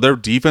 Yeah. So their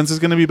defense is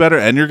going to be better,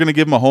 and you're going to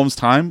give Mahomes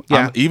time.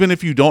 Yeah. Even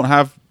if you don't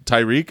have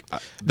Tyreek.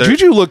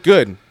 Juju looked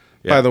good,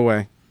 by the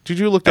way.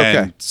 Juju looked okay.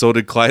 And so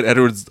did Clyde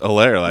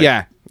Edwards-Helaire.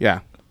 Yeah.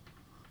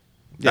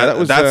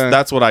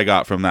 That's what I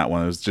got from that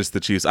one. It was just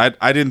the Chiefs.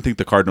 I didn't think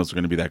the Cardinals were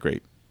going to be that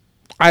great.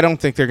 I don't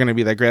think they're going to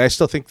be that great. I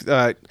still think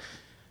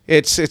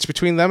it's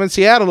between them and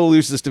Seattle to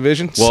lose this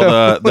division. Well,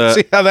 so let's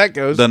see how that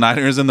goes. The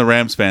Niners and the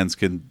Rams fans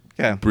can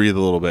breathe a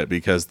little bit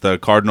because the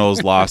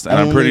Cardinals lost, and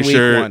I'm pretty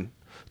sure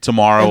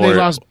tomorrow they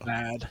lost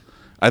bad.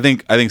 I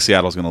think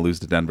Seattle's going to lose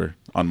to Denver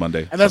on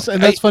Monday. And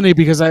that's funny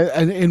because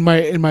in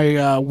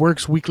my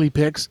works weekly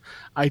picks,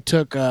 I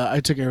took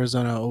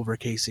Arizona over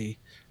KC,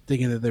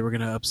 thinking that they were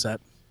going to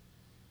upset.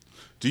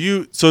 Do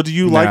you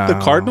like the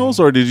Cardinals,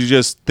 or did you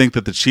just think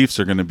that the Chiefs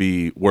are going to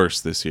be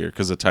worse this year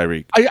because of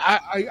Tyreek?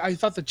 I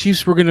thought the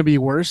Chiefs were going to be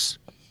worse,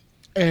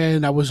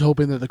 and I was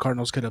hoping that the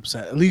Cardinals could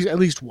upset at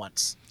least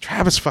once.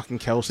 Travis fucking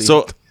Kelce.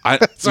 So I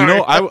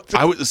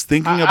was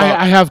thinking about.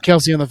 I have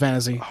Kelce on the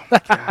fantasy. Oh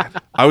my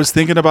God. I was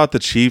thinking about the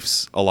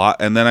Chiefs a lot,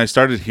 and then I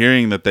started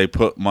hearing that they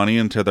put money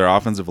into their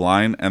offensive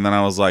line, and then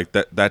I was like,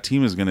 that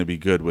team is going to be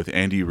good with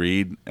Andy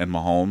Reid and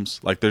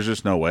Mahomes. Like, there's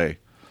just no way.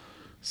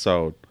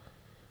 So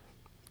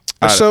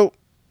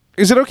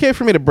is it okay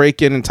for me to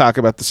break in and talk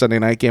about the Sunday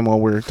night game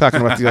while we're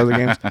talking about the other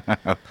games?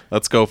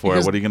 Let's go for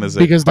it. What are you going to say?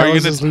 Because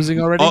Dallas is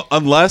losing already?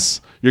 Unless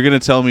you're going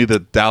to tell me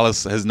that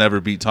Dallas has never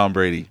beat Tom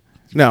Brady.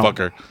 No.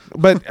 Fucker.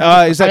 But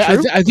is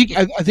that true?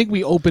 I think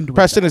we opened with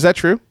Preston, is that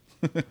true?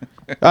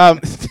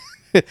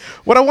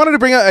 What I wanted to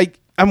bring up,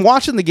 I'm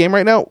watching the game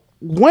right now.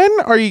 When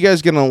are you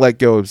guys going to let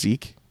go of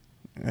Zeke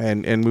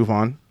and move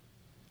on?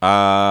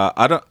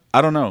 I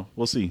don't know.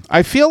 We'll see.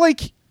 I feel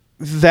like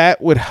that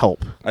would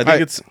help. I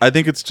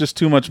think it's just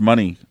too much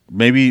money.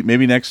 Maybe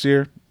next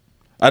year.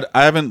 I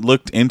haven't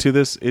looked into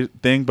this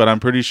thing, but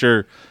I'm pretty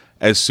sure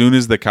as soon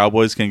as the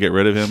Cowboys can get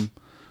rid of him,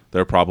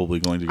 they're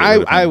probably going to get rid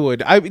of him. I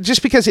would.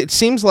 Just because it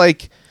seems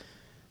like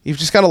you've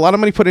just got a lot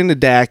of money put into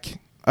Dak.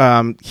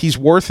 He's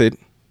worth it.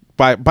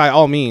 By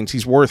all means,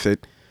 he's worth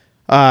it.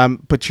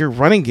 But your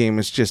running game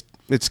is just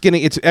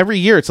it's every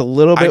year it's a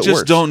little bit worse. I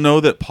just don't know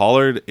that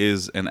Pollard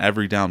is an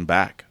every down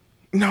back.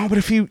 No, but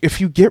if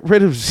you get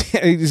rid of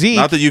Zeke,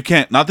 not that you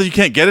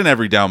can't get an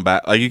every down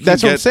back. Like you can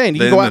that's what I'm saying.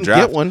 You can go out and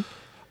get one.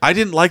 I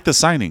didn't like the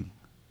signing.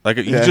 Like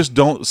you just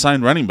don't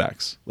sign running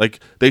backs. Like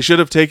they should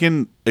have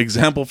taken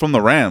example from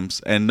the Rams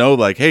and know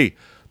like, hey,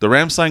 the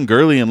Rams signed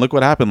Gurley and look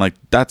what happened. Like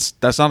that's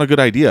not a good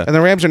idea. And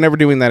the Rams are never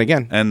doing that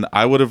again. And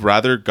I would have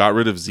rather got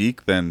rid of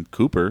Zeke than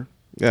Cooper.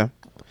 Yeah,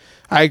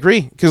 I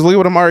agree because look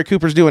what Amari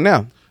Cooper's doing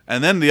now.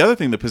 And then the other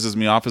thing that pisses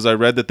me off is I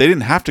read that they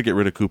didn't have to get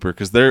rid of Cooper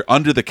because they're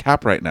under the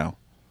cap right now.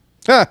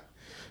 Huh.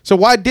 So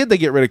why did they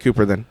get rid of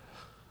Cooper then?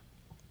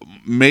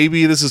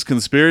 Maybe this is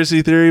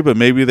conspiracy theory, but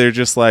maybe they're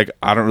just like,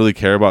 I don't really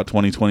care about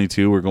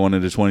 2022. We're going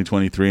into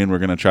 2023, and we're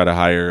going to try to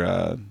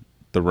hire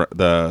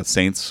the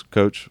Saints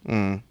coach,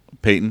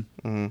 Peyton.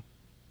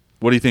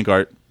 What do you think,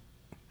 Art?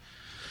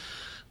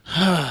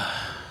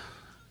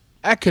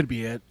 That could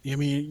be it. I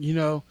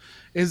mean,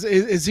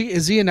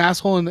 is he an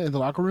asshole in the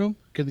locker room?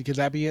 Could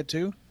that be it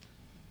too?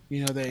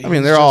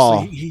 They're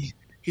all.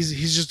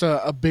 He's just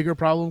a bigger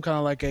problem, kind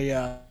of like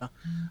an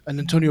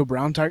Antonio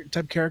Brown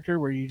type character,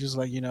 where you just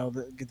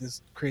get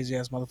this crazy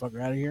ass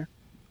motherfucker out of here.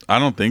 I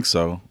don't think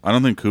so. I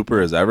don't think Cooper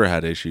has ever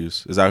had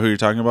issues. Is that who you're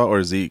talking about,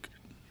 or Zeke?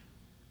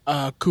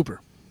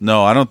 Cooper.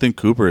 No, I don't think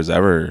Cooper has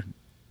ever.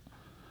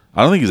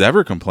 I don't think he's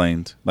ever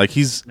complained. Like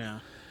he's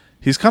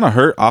kind of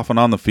hurt off and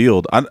on the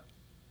field.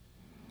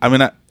 I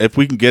mean, if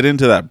we can get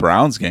into that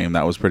Browns game,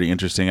 that was pretty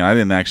interesting. And I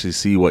didn't actually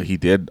see what he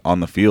did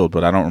on the field,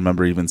 but I don't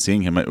remember even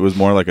seeing him. It was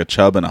more like a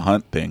Chubb and a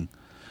Hunt thing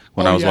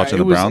when I was watching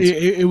the Browns.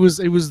 It was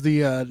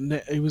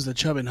the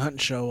Chubb and Hunt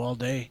show all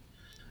day.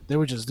 They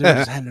were just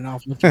handing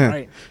off left and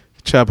right.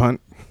 Chubb Hunt.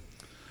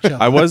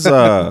 I was.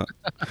 Oh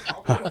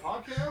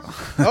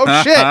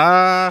shit!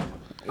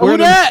 Who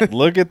that?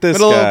 Look at this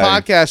middle guy. Of a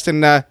podcast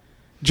and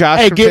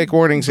Josh from Fake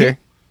Warnings here.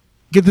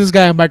 Get this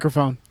guy a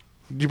microphone.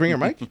 Did you bring your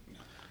mic?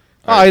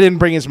 Oh, I didn't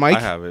bring his mic. I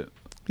have it.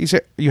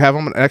 You have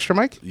him an extra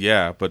mic?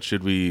 Yeah, but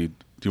should we? Do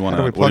you want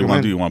to? What do you want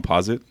to do? You want to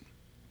pause it?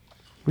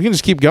 We can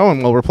just keep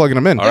going while we're plugging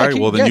him in. All right.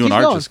 Well, then you and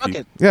Art just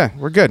keep. Yeah,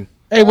 we're good.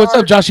 Hey, what's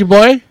up, Joshy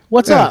boy?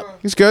 What's up?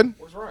 He's good.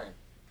 Where's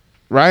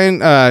Ryan?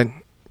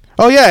 Ryan,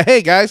 Oh yeah,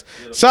 hey guys.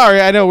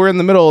 Sorry, I know we're in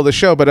the middle of the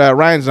show, but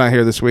Ryan's not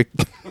here this week.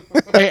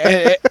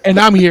 and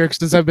I'm here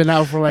since I've been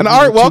out for like. And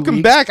Art,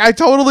 welcome back. I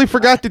totally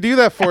forgot to do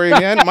that for you,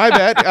 man. My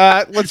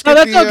bad. Let's get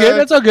that's all good.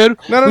 That's all good.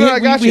 No, I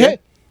got you.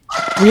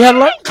 We had a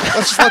lot.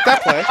 Let's just let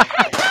that play.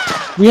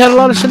 We had a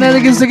lot of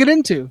shenanigans to get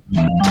into.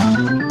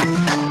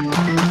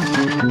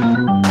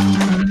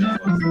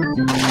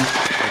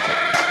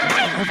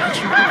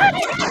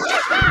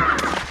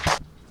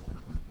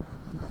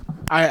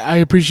 I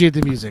appreciate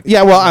the music.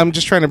 Yeah, well, I'm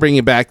just trying to bring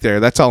you back there.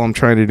 That's all I'm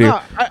trying to do.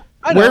 No,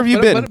 I Where have you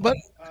been? But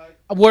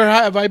where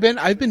have I been?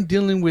 I've been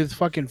dealing with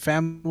fucking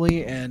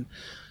family and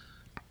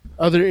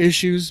other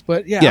issues.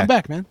 But yeah, I'm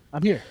back, man.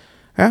 I'm here.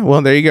 Yeah,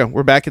 well, there you go.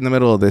 We're back in the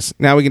middle of this.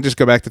 Now we can just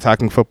go back to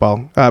talking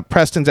football.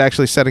 Preston's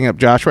actually setting up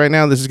Josh right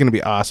now. This is going to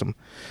be awesome.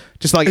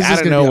 Just like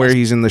out of nowhere, awesome.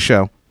 He's in the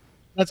show.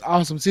 That's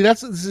awesome. See,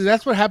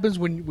 that's what happens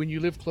when you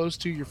live close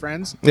to your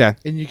friends. Yeah,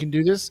 and you can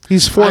do this.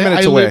 He's 4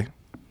 minutes away.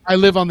 I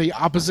live on the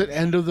opposite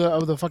end of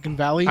the fucking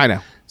valley. I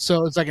know.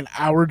 So it's like an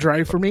hour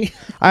drive for me.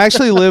 I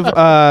actually live.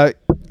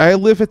 I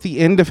live at the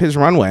end of his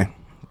runway,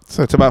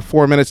 so it's about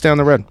 4 minutes down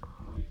the road.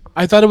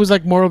 I thought it was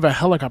like more of a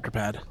helicopter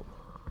pad.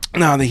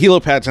 No, the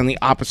helipad's on the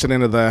opposite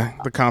end of the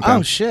compound.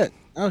 Oh shit!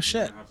 All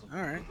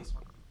right.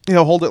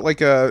 He'll hold it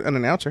like an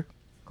announcer.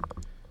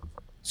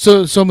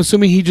 So I'm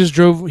assuming he just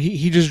drove.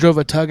 He just drove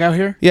a tug out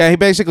here. Yeah, he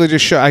basically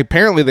just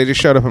apparently they just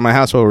showed up at my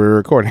house while we were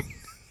recording.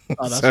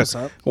 Oh, that's what's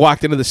up.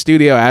 Walked into the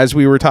studio as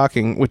we were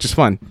talking, which is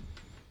fun.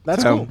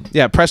 That's cool.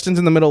 Yeah, Preston's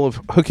in the middle of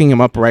hooking him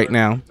up right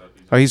now.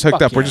 Oh, he's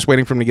hooked up. Yeah. We're just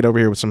waiting for him to get over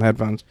here with some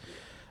headphones.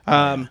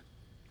 I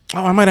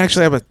might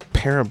actually have a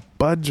pair of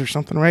buds or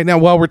something right now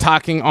while we're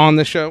talking on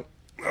the show.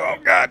 Oh,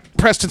 God.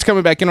 Preston's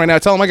coming back in right now.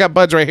 Tell him I got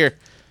buds right here.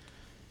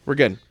 We're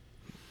good.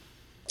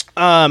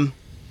 All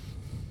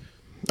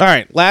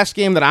right, last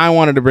game that I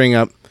wanted to bring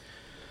up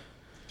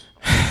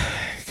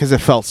because it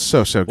felt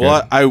so good.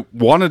 Well, I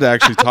wanted to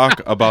actually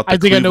talk about the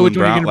Cleveland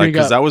Browns,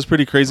 because that was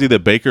pretty crazy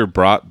that Baker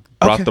brought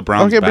the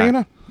Browns back.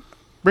 Okay,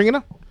 bring it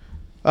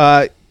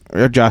up.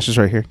 Josh is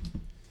right here.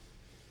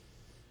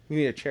 You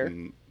need a chair?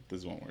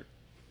 This won't work.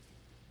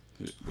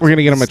 We're going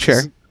to get him a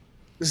chair.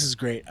 This is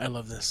great. I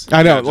love this.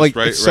 I know,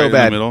 it's so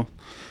bad. In the middle.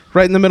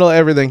 Right in the middle of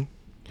everything.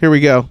 Here we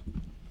go.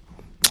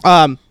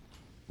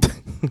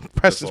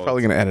 Preston's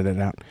probably going to edit it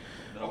out.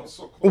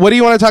 What do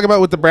you want to talk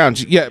about with the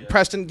Browns? Yeah,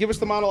 Preston, give us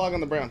the monologue on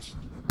the Browns.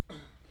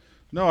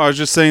 No, I was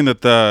just saying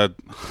that the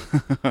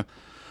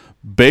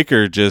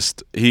Baker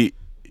he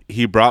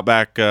brought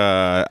back.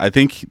 I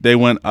think they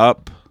went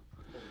up.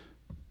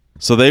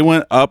 So they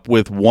went up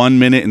with 1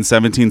 minute and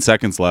 17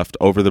 seconds left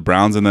over the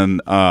Browns, and then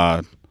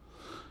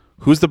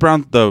who's the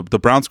Browns? The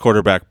Browns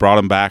quarterback brought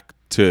him back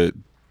to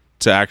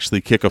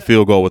actually kick a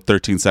field goal with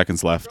 13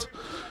 seconds left.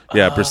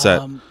 Yeah,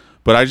 Brissett.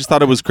 But I just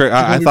thought it was crazy.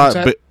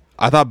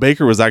 I thought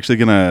Baker was actually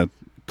gonna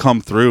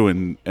come through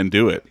and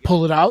do it.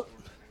 Pull it out.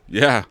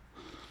 Yeah.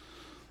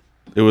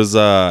 It was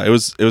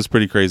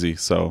pretty crazy.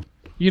 So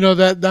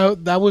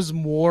that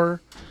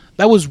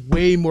was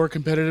way more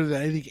competitive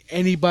than I think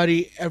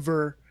anybody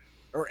ever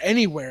or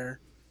anywhere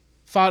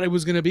thought it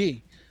was going to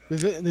be.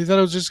 They thought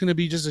it was just going to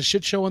be just a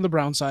shit show on the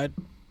Brown side,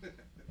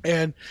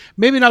 and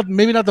maybe not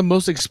the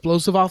most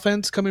explosive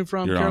offense coming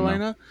from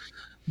Carolina,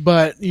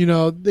 but they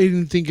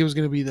didn't think it was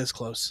going to be this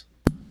close.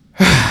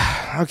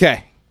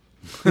 Okay,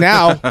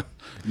 now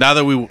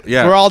that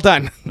we're all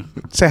done.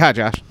 Say hi,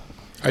 Josh.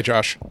 Hi,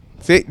 Josh.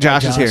 See,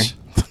 Josh is here.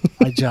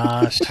 Hi,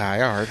 Josh.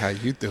 Hi, Art. How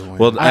you doing?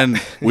 Well,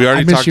 and we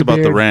already talked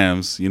about the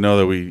Rams. You know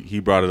that he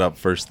brought it up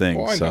first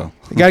thing. So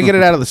you gotta get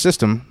it out of the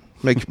system.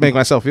 Make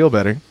myself feel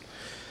better.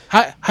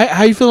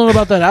 How you feeling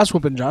about that ass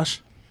whooping, Josh?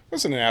 It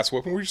wasn't an ass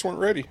whooping. We just weren't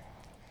ready.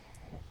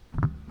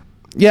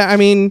 Yeah, I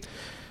mean,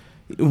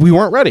 we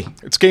weren't ready.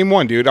 It's game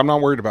one, dude. I'm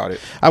not worried about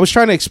it. I was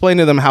trying to explain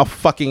to them how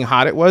fucking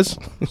hot it was.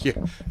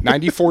 Yeah,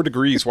 94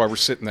 degrees while we're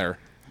sitting there.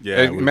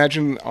 Yeah,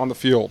 imagine on the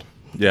field.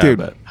 Yeah, dude.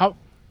 I bet. How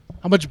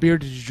much beer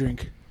did you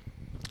drink?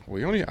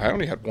 I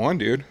only had one,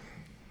 dude.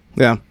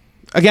 Yeah.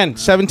 Again,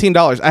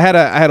 $17. I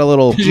had a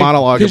little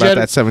monologue about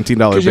that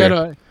 $17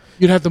 beer.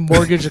 You'd have to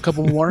mortgage a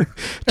couple more.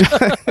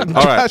 All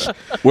right,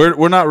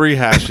 we're not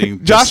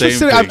rehashing. Josh was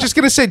sitting. I'm just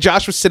gonna say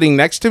Josh was sitting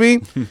next to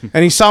me,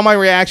 and he saw my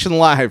reaction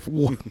live.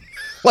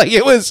 Like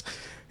it was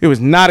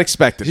not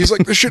expected. He's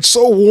like, "This shit's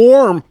so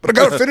warm, but I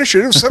gotta finish it.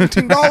 It was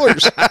 $17."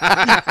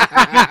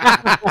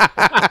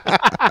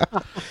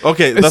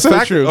 Okay,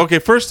 true. Okay,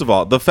 first of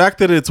all, the fact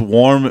that it's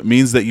warm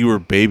means that you were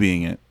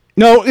babying it.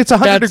 No, it's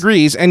 100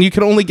 degrick, and you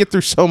can only get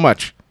through so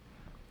much.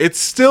 It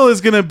still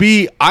is going to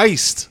be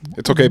iced.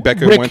 It's okay.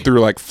 Becca went through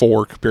like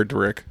 4 compared to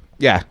Rick.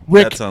 Yeah,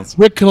 Rick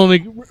can only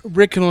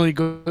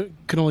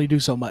do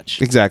so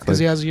much. Exactly, because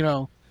he has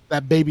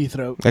that baby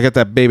throat. I got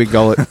that baby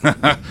gullet.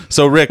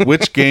 So Rick,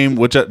 which game?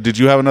 Did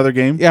you have another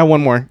game? Yeah,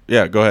 one more.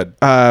 Yeah, go ahead.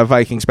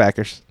 Vikings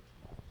Packers.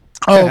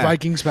 Oh,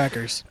 Vikings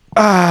Packers.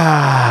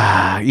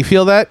 You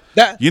feel that?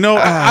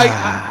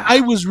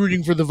 I was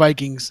rooting for the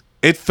Vikings.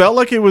 It felt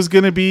like it was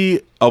going to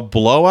be a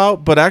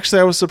blowout, but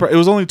actually I was surprised. It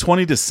was only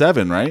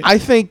 20-7, right? I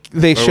think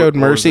they showed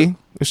mercy.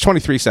 It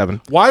was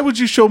 23-7. Why would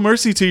you show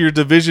mercy to your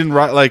division?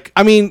 Like,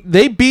 I mean,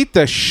 they beat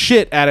the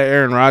shit out of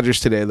Aaron Rodgers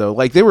today, though.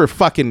 Like, they were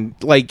fucking,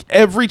 like,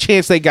 every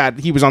chance they got,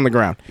 he was on the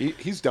ground.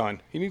 He's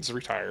done. He needs to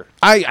retire.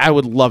 I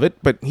would love it,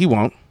 but he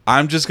won't.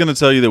 I'm just going to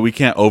tell you that we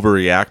can't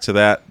overreact to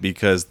that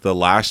because the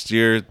last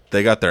year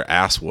they got their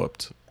ass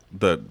whooped.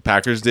 The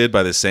Packers did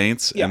by the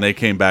Saints, and they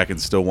came back and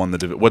still won the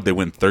division. What, they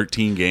win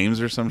 13 games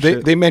or some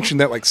shit? They mentioned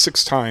that like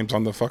 6 times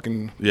on the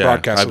fucking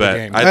broadcast of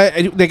the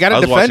game. They got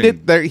to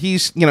defend it.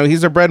 He's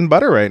their bread and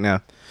butter right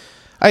now.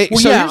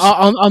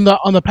 On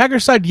the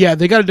Packers side,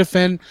 they got to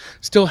defend.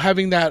 Still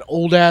having that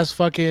old ass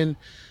fucking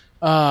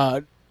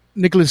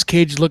Nicolas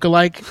Cage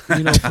lookalike,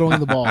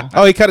 throwing the ball.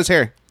 Oh, he cut his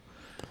hair.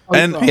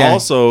 And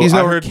also, he's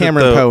I not heard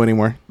Cameron Poe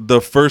anymore.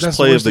 The first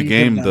play of the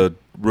game, the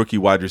rookie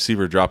wide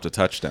receiver dropped a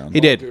touchdown. He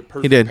did.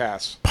 Perfect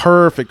pass.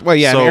 Perfect. Well,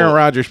 yeah, So- an Aaron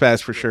Rodgers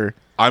pass for sure.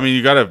 I mean,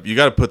 you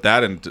gotta put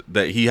that in,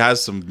 that he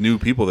has some new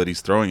people that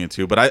he's throwing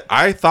into. But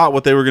I thought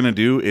what they were gonna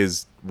do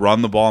is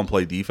run the ball and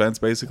play defense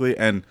basically.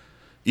 And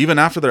even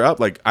after they're up,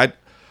 like I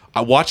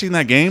watching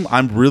that game,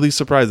 I'm really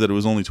surprised that it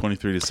was only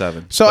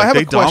 23-7. So like, I have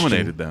they a question.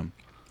 dominated them.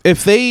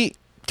 If they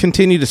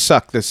continue to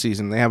suck this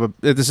season,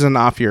 this is an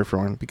off year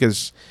for them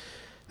because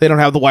they don't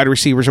have the wide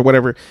receivers or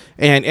whatever,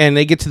 and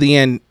they get to the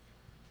end.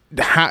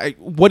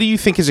 What do you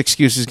think his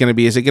excuse is going to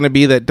be? Is it going to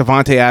be that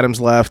Devontae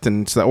Adams left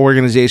and it's the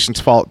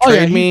organization's fault?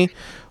 Trade me,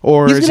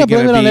 or he's is going he to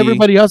blame going it to on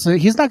everybody else?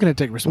 He's not going to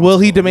take responsibility. Will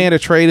he demand a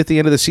trade at the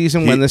end of the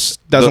season when this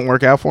doesn't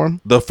work out for him?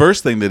 The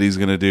first thing that he's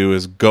going to do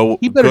is go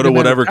to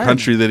whatever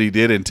country that he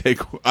did and take.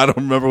 I don't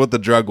remember what the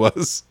drug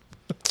was.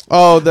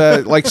 Oh,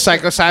 the like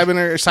psilocybin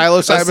or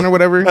psilocybin or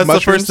whatever. That's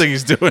mushrooms. the first thing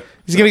he's doing.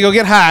 He's gonna go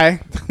get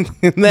high.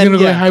 And then He's gonna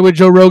go high with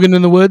Joe Rogan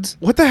in the woods.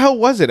 What the hell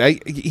was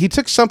it? He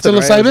took something.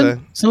 Psilocybin.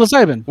 Right?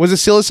 Psilocybin. Was it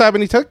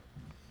psilocybin he took?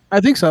 I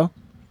think so.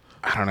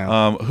 I don't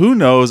know. Who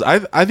knows?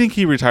 I think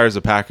he retires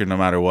a Packer no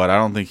matter what. I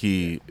don't think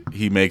he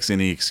makes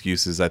any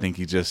excuses. I think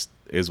he just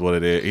is what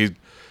it is.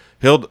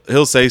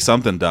 He'll say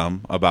something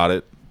dumb about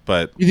it,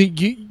 but Do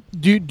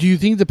you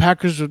think the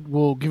Packers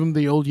will give him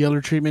the old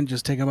Yeller treatment,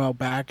 just take him out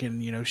back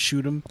and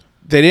shoot him?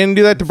 They didn't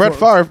do that to Brett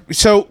Favre.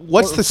 So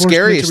what's the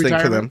scariest thing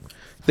for them?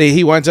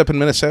 He winds up in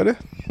Minnesota?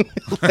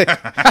 Do we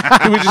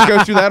just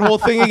go through that whole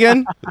thing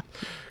again?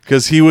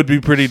 Because he would be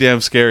pretty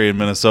damn scary in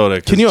Minnesota.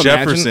 Can you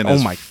Jefferson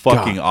imagine? is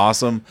fucking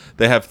awesome.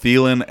 They have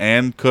Thielen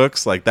and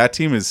Cooks. Like, that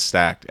team is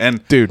stacked.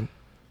 And dude,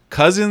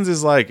 Cousins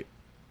is like,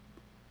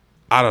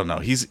 I don't know.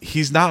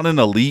 He's not an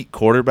elite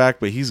quarterback,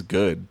 but he's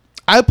good.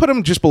 I put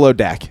him just below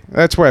Dak.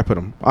 That's where I put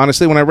him.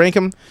 Honestly, when I rank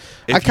him,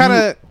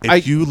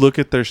 If you look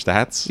at their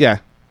stats,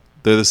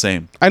 they're the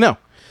same. I know.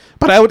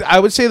 But I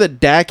would say that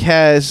Dak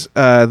has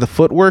the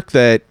footwork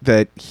that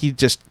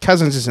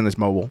Cousins isn't as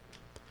mobile.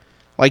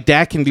 Like,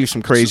 Dak can do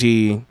some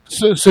crazy.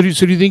 So do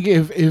you think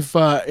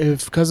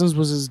if Cousins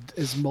was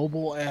as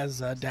mobile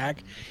as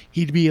Dak,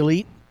 he'd be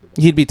elite?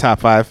 He'd be top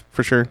 5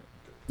 for sure.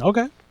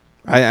 Okay.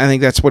 I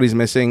think that's what he's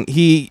missing.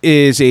 He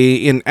is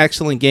an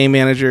excellent game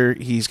manager.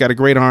 He's got a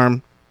great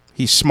arm.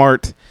 He's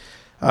smart.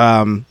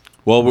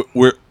 Well,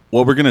 what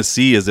we're gonna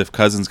see is if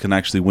Cousins can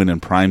actually win in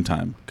prime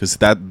time, because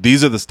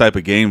these are the type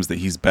of games that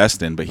he's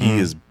best in, but he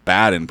is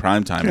bad in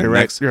prime time. You're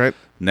right.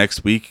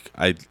 Next week,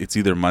 it's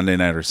either Monday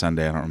night or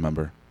Sunday. I don't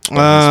remember. He's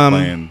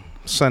playing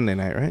Sunday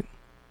night, right?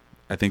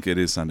 I think it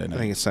is Sunday night. I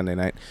think it's Sunday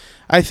night.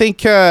 I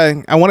think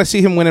I want to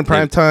see him win in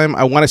prime time.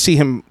 I want to see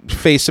him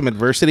face some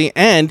adversity,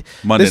 and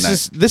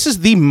this is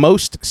the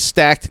most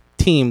stacked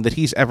team that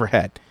he's ever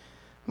had.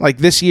 Like,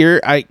 this year,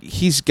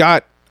 he's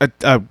got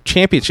a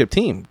championship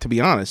team, to be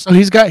honest. So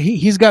he's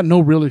got no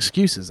real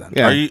excuses then.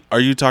 Yeah. Are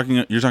you talking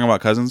about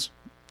Cousins?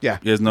 Yeah.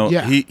 You guys know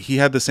he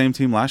had the same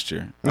team last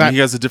year. I mean, he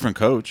has a different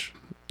coach.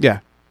 Yeah.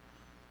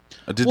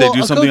 Did they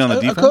do something on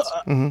the defense?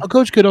 A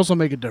coach could also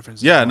make a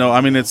difference. Yeah, no,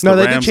 I mean, it's the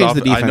Rams.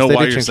 I know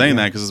why you're saying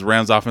that, because it's the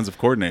Rams offensive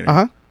coordinator.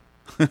 Uh-huh.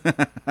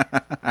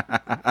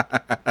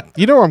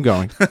 You know where I'm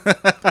going.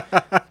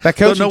 That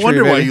coaching no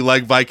wonder tree, why you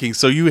like Vikings.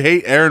 So you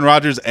hate Aaron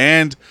Rodgers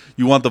and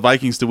you want the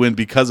Vikings to win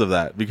because of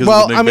that. Because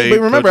of the McVay but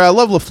remember, I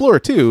love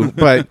LaFleur too.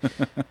 But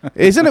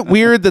isn't it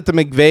weird that the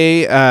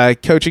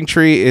McVay coaching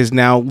tree is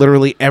now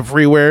literally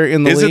everywhere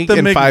in the league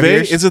in 5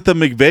 years? Is it the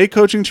McVay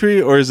coaching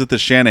tree or is it the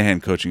Shanahan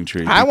coaching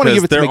tree? I want to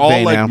give it to they're McVay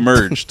all like now.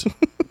 merged,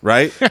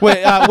 right?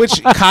 Wait,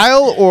 which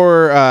Kyle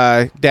or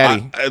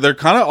Daddy? They're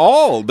kind of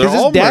all. They're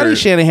all it's Daddy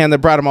merged. Shanahan that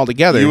brought them all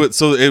together.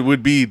 So it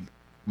would be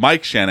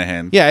Mike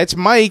Shanahan. Yeah, it's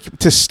Mike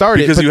to start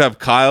because it. You have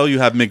Kyle, you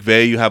have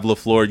McVay, you have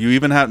LaFleur. You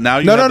even have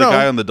the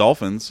guy on the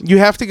Dolphins. You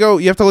have to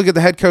look at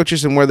the head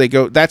coaches and where they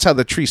go. That's how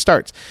the tree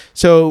starts.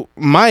 So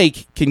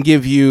Mike can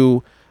give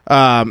you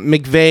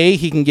McVay,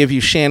 he can give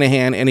you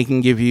Shanahan, and he can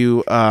give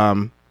you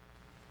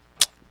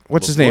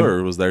what's his name?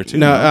 LaFleur was there too.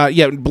 No,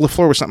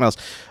 LaFleur was something else.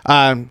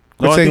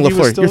 Quit saying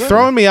LaFleur. You're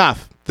throwing me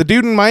off. The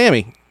dude in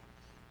Miami.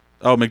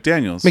 Oh,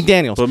 McDaniels.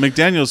 But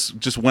McDaniels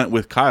just went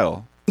with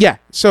Kyle. Yeah.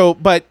 So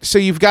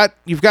you've got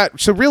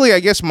really, I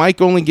guess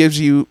Mike only gives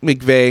you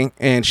McVay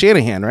and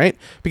Shanahan, right?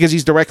 Because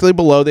he's directly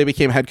below. They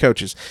became head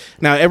coaches.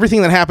 Now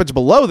everything that happens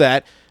below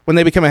that, when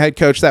they become a head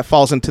coach, that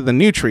falls into the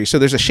new tree. So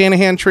there's a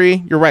Shanahan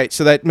tree. You're right.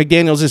 So that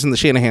McDaniels is in the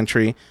Shanahan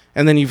tree,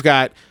 and then you've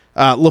got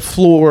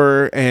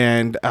LaFleur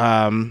and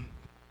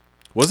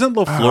wasn't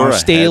LaFleur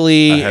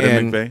Staley ahead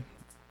and of McVay?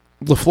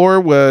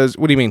 LaFleur was.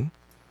 What do you mean?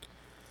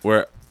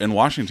 Where in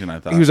Washington, I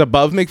thought He was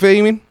above McVay.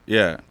 You mean?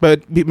 Yeah.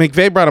 But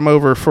McVay brought him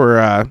over for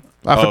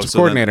offensive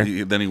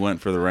coordinator. Then he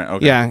went for the Rams.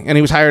 Okay. Yeah, and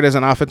he was hired as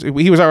an offensive.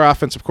 He was our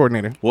offensive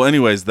coordinator. Well,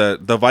 anyways,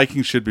 the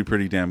Vikings should be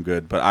pretty damn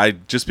good,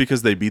 but just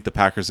because they beat the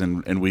Packers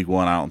in week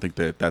 1, I don't think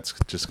that's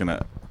just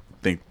gonna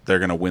think they're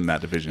gonna win that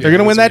division. They're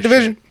gonna win that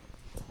division.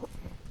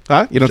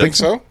 Huh? You don't think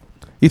so?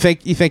 You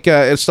think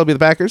it'll still be the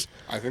Packers?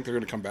 I think they're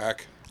gonna come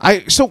back.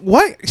 So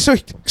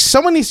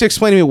someone needs to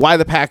explain to me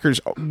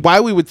why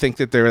we would think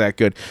that they're that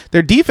good.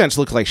 Their defense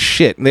looked like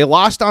shit. And they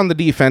lost on the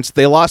defense.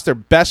 They lost their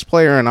best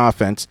player in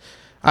offense.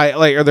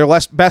 Or their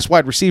best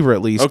wide receiver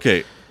at least.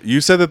 Okay,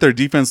 you said that their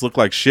defense looked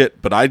like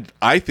shit, but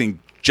I think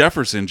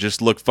Jefferson just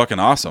looked fucking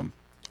awesome.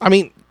 I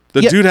mean,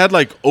 the dude had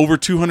like over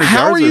 200 yards.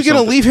 How are you going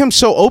to leave him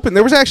so open?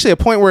 There was actually a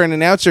point where an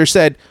announcer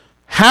said,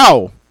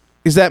 "How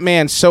is that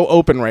man so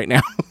open right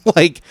now?"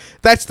 Like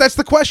that's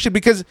the question,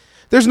 because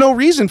there's no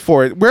reason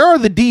for it. Where are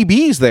the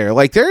DBs there?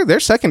 Like their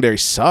secondary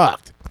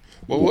sucked.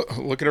 Well,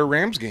 look at our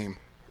Rams game.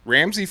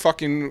 Ramsey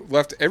fucking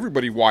left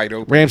everybody wide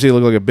open. Ramsey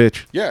looked like a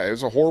bitch. Yeah, it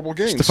was a horrible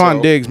game.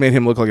 Stephon Diggs made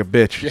him look like a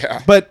bitch.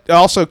 Yeah. But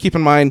also keep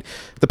in mind,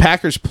 the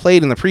Packers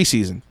played in the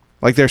preseason.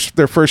 Like their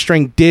first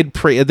string did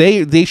pre.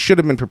 They should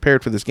have been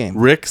prepared for this game.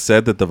 Rick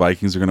said that the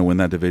Vikings are going to win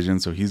that division,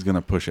 so he's going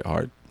to push it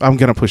hard. I'm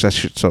going to push that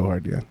shit so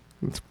hard, yeah.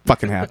 It's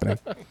fucking happening.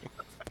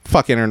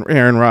 Fucking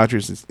Aaron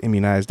Rodgers is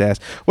immunized ass.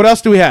 What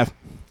else do we have?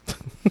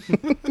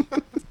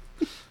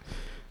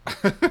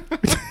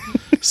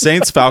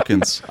 Saints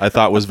Falcons I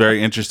thought was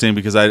very interesting,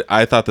 because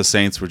I thought the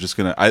Saints were just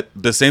gonna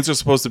the Saints are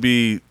supposed to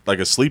be like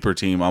a sleeper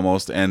team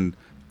almost, and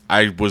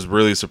I was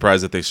really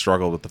surprised that they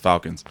struggled with the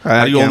Falcons.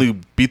 How do you only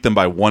beat them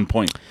by 1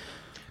 point?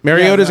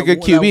 Mariota's a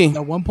good QB.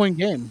 That 1 point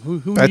game.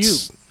 Who knew?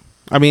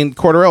 I mean,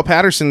 Cordarrelle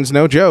Patterson's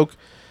no joke.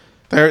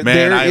 There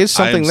is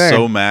something there. I'm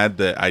so mad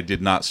that I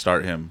did not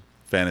start him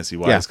fantasy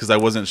wise, because I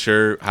wasn't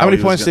sure how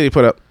many points did he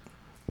put up.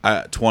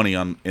 20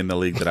 in the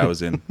league that I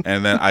was in,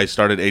 and then I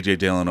started AJ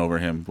Dillon over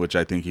him, which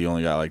I think he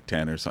only got like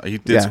 10 or something. He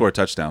did score a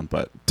touchdown,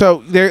 but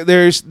so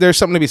there's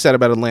something to be said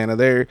about Atlanta.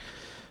 They're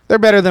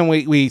better than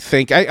we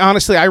think.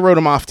 I wrote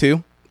them off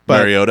too. But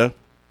Mariota,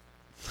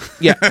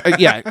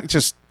 yeah,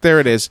 just there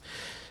it is.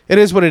 It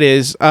is what it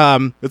is.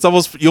 It's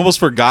you almost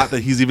forgot that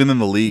he's even in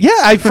the league. Yeah,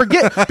 I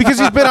forget because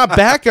he's been a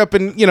backup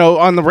and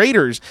on the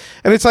Raiders,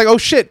 and it's like, oh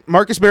shit,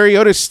 Marcus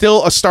Mariota is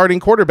still a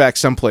starting quarterback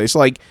someplace.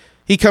 Like.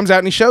 He comes out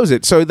and he shows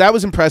it. So that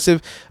was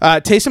impressive.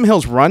 Taysom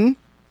Hill's run,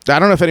 I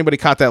don't know if anybody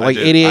caught that,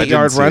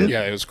 88-yard run.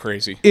 Yeah, it was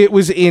crazy. It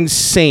was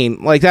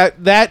insane. Like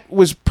that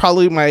was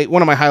probably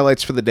one of my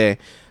highlights for the day.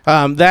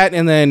 That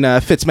and then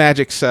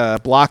Fitzmagic's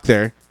block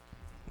there.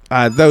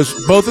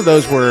 Both of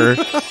those were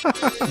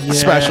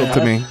special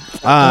to me.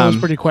 That was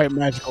pretty quite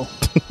magical.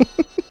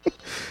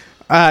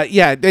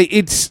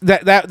 It's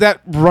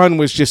that run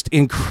was just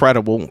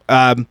incredible.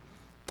 I'm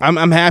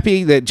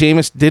happy that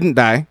Jameis didn't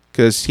die,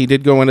 because he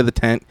did go into the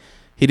tent.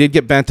 He did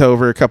get bent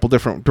over a couple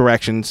different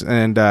directions,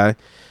 and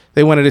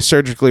they wanted his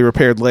surgically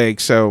repaired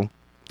leg, so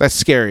that's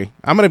scary.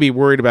 I'm going to be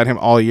worried about him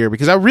all year,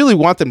 because I really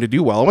want them to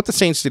do well. I want the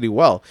Saints to do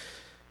well.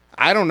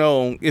 I don't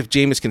know if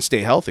Jameis can stay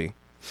healthy.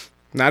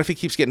 Not if he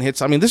keeps getting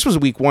hits. I mean, this was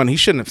week 1. He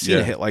shouldn't have seen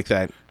a hit like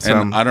that. So,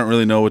 and I don't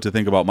really know what to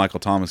think about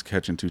Michael Thomas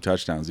catching 2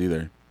 touchdowns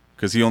either,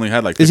 because he only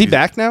had like 50. Is he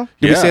back now?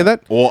 Did we say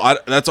that? Well, I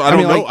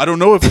don't know. I don't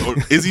know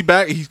if is he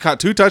back. He's caught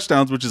 2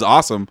 touchdowns, which is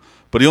awesome,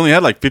 but he only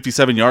had like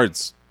 57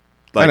 yards.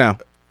 I know.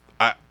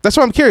 That's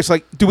why I'm curious.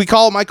 Like, do we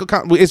call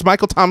is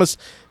Michael Thomas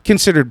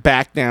considered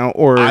back now?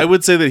 Or I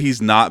would say that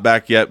he's not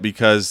back yet,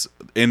 because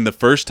in the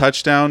first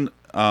touchdown,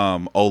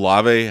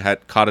 Olave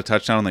had caught a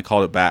touchdown and they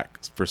called it back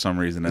for some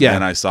reason, and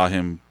then I saw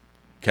him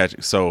catch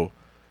it. So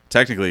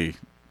technically,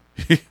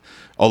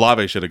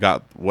 Olave should have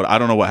got what I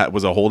don't know what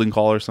was a holding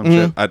call or some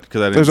shit,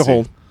 because I didn't. There's a see.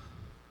 hold.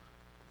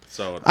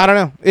 So I don't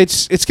know.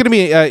 It's going to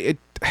be.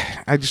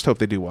 I just hope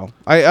they do well.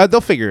 They'll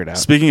figure it out.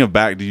 Speaking of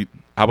back,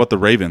 how about the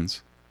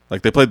Ravens?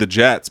 Like, they played the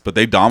Jets, but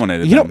they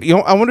dominated them.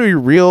 I want to be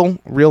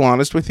real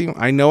honest with you.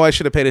 I know I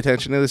should have paid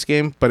attention to this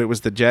game, but it was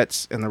the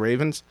Jets and the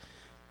Ravens,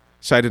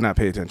 so I did not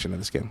pay attention to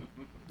this game.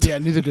 Yeah,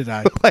 neither did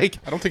I. I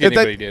don't think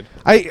anybody did.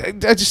 I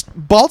just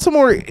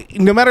Baltimore.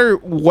 No matter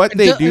what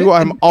they do,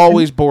 I'm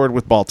always bored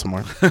with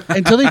Baltimore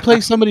until they play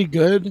somebody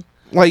good.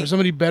 Or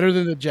somebody better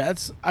than the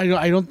Jets, I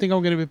don't think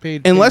I'm going to be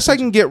paid. Unless I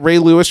can get Ray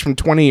Lewis from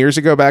 20 years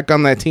ago back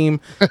on that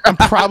team, I'm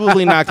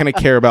probably not going to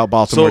care about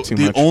Baltimore too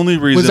much. The only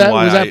reason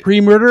was that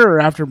pre-murder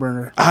or after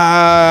murder?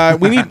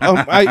 We need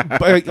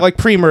like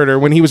pre-murder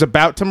when he was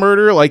about to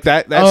murder, like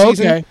that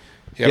season. Okay.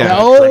 Yeah.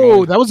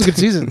 That was a good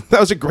season. That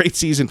was a great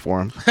season for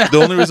him.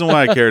 The only reason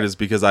why I cared is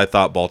because I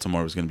thought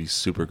Baltimore was going to be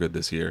super good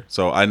this year.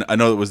 So I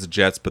know it was the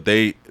Jets, but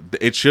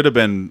it should have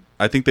been.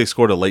 I think they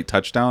scored a late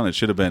touchdown. It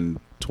should have been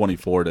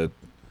 24 to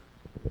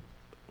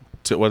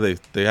what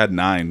they had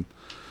 9.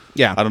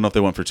 Yeah, I don't know if they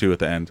went for 2 at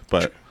the end,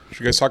 but should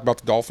you guys talk about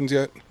the Dolphins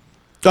yet?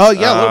 Oh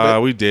yeah, a little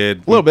bit. We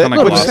did. A little bit.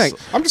 Kinda What do you think?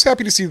 I'm just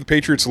happy to see the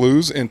Patriots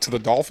lose and to the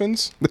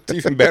Dolphins. It's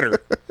even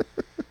better.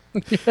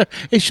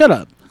 Hey, shut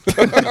up.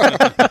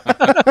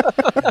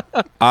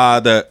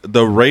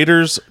 The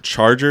Raiders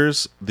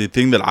Chargers. The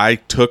thing that I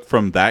took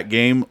from that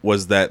game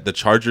was that the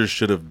Chargers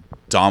should have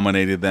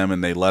dominated them,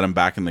 and they let them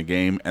back in the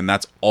game. And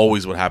that's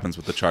always what happens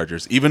with the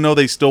Chargers, even though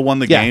they still won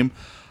the game.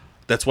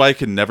 That's why I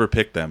can never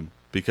pick them,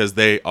 because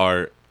they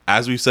are,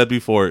 as we've said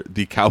before,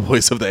 the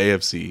Cowboys of the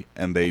AFC,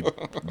 and they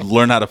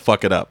learn how to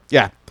fuck it up.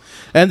 Yeah,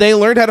 and they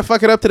learned how to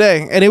fuck it up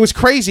today, and it was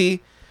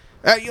crazy.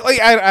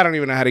 I don't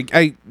even know how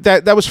to.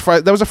 That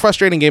was a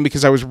frustrating game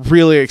because I was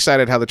really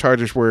excited how the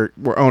Chargers were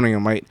owning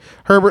them. Right,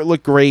 Herbert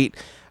looked great.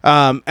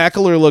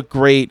 Eckler looked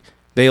great.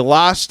 They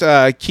lost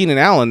Keenan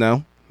Allen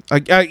though.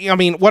 I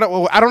mean, what?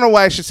 I don't know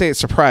why I should say it's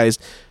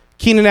surprised.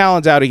 Keenan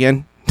Allen's out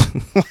again.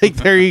 Like,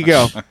 there you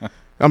go.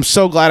 I'm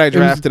so glad I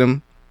drafted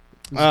him.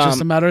 It's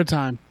just a matter of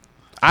time.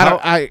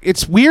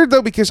 It's weird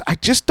though because I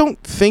just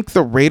don't think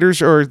the Raiders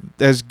are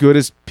as good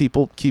as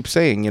people keep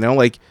saying. You know,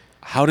 like.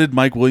 How did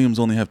Mike Williams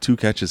only have 2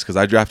 catches? Because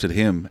I drafted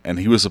him, and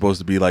he was supposed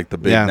to be like the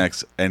big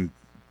next. And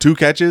 2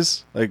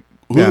 catches? Like,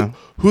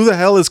 who the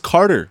hell is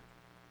Carter?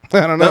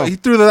 I don't know. He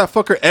threw to that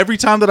fucker every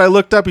time that I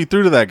looked up. He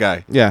threw to that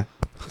guy. Yeah.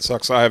 It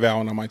sucks. I have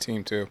Allen on my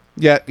team too.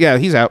 Yeah,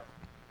 he's out.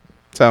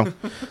 So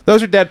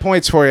those are dead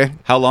points for you.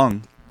 How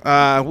long?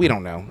 We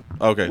don't know.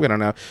 Okay. We don't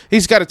know.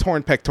 He's got a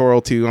torn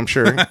pectoral too, I'm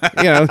sure.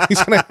 You know,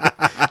 he's gonna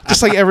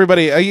just like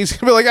everybody. He's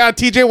gonna be like,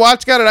 TJ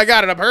Watt's got it. I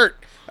got it. I'm hurt.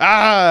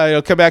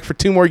 He'll come back for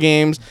 2 more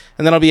games,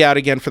 and then I'll be out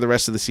again for the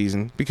rest of the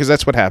season because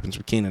that's what happens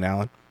with Keenan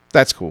Allen.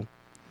 That's cool.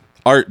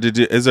 Art,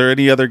 is there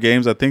any other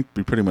games? I think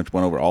we pretty much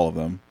went over all of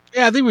them.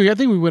 Yeah, I think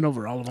we went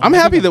over all of them. I'm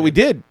happy that we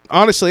did.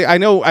 Honestly, I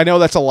know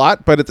that's a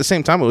lot, but at the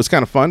same time, it was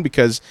kind of fun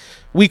because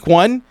week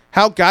 1.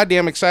 How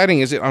goddamn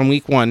exciting is it on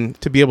week 1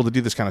 to be able to do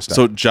this kind of stuff?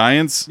 So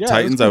Giants,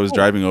 Titans. I was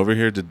driving over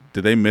here. Did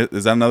they miss?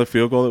 Is that another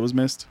field goal that was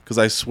missed? Because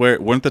I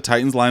swear, weren't the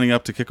Titans lining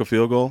up to kick a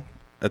field goal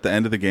at the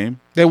end of the game?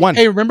 They won.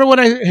 Hey, remember when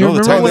I said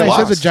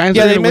the Giants?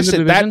 Yeah, they missed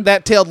it.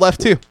 That tailed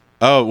left too.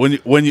 Oh, when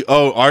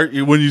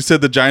you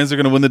said the Giants are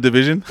going to win the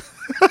division,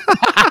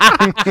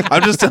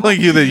 I'm just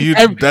telling you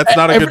that that's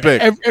not a good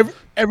pick.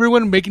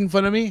 Everyone making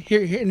fun of me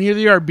here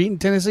they are beating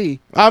Tennessee.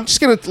 I'm just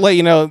going to let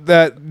you know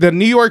that the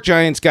New York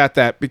Giants got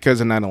that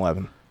because of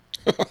 9/11.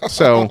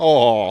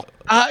 So,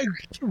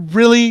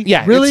 really?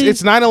 Yeah, really?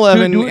 It's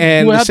 9/11,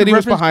 and the city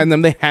was behind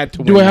them. They had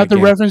to win. Do I have to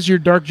reference your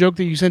dark joke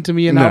that you sent to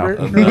me and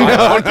Albert? No,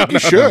 I don't think you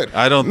should.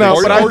 I don't know.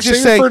 think so. But I'm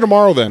just saying for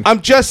tomorrow then.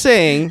 I'm just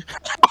saying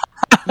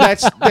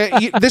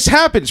this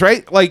happens,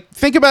 right? Like,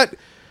 think about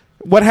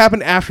what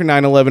happened after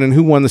 9/11 and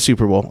who won the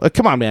Super Bowl.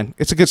 Come on, man.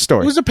 It's a good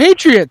story. It was the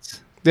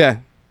Patriots. Yeah.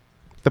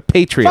 The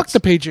Patriots. Fuck the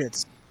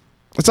Patriots.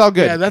 It's all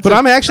good. Yeah, but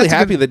I'm actually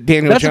happy that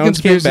Daniel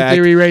Jones came back. That's a conspiracy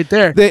theory right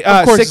there.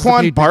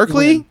 Saquon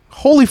Barkley?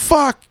 Holy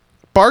fuck.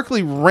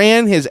 Barkley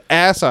ran his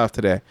ass off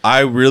today. I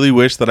really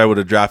wish that I would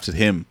have drafted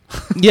him.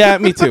 Yeah,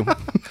 me too.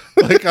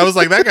 I was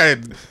like, that guy,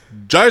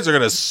 Giants are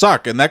going to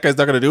suck, and that guy's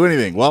not going to do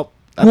anything. Well,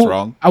 that's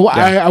wrong.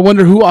 I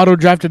wonder who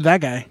auto-drafted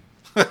that guy.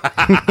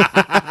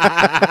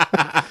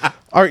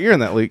 Art, you're in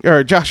that league.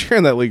 Or Josh, you're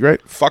in that league,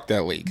 right? Fuck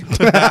that league.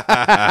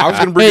 I was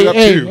going to bring it up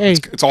too.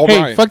 It's all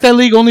right. Fuck that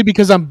league only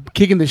because I'm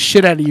kicking the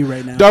shit out of you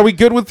right now. Are we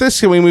good with this?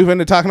 Can we move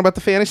into talking about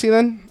the fantasy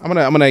then? I'm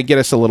gonna get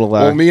us a little.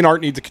 Well, me and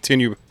Art need to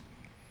continue.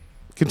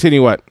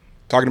 Continue what?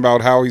 Talking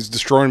about how he's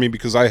destroying me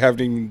because I haven't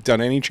even done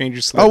any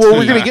changes. To that team.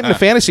 We're gonna get into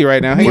fantasy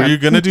right now. Were you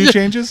gonna do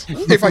changes?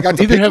 If I got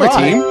to pick my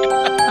team.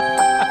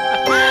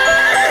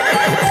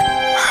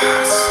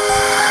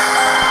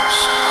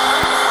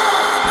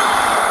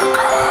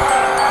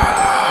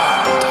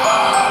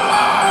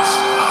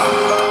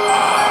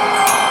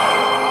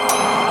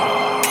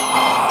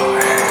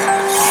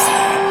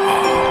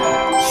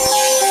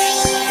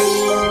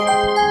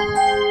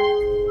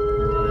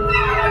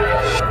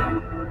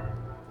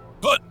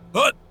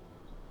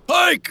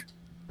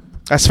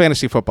 That's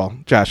fantasy football,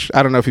 Josh.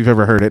 I don't know if you've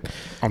ever heard it.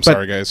 I'm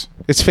sorry, guys.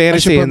 It's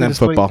fantasy and then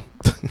football.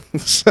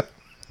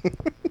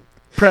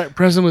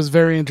 Preston was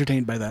very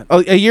entertained by that.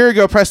 A year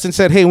ago, Preston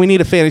said, "Hey, we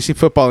need a fantasy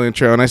football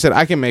intro," and I said,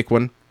 "I can make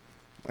one."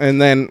 And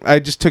then I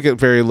just took it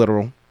very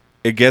literal.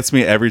 It gets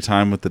me every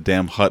time with the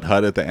damn hut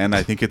at the end.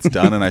 I think it's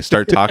done, and I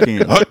start talking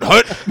hut.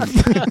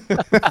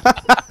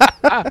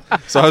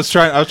 So I was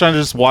trying to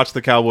just watch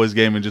the Cowboys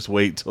game and just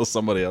wait till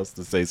somebody else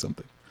to say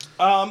something.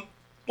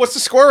 What's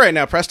the score right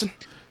now, Preston?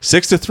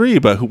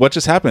 6-3, but what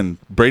just happened?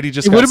 Brady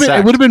just got sacked.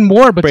 It would have been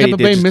more, but Tampa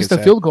Bay missed a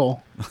field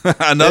goal.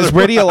 Is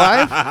Brady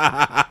alive?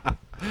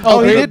 He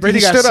did. Brady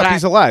stood up.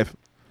 He's alive.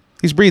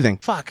 He's breathing.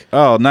 Fuck.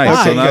 Oh, nice.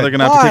 Why? So now they're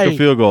gonna have to kick a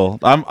field goal.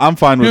 I'm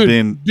fine with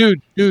being.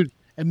 Dude.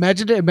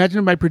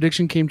 Imagine my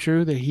prediction came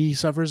true that he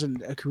suffers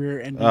a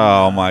career-ending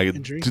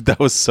injury. Dude, that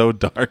was so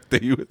dark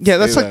that you would. Yeah,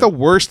 that's like the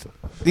worst.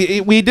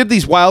 We did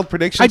these wild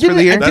predictions for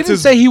the year. I didn't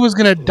say he was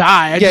gonna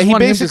die. He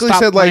basically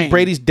said like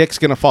Brady's dick's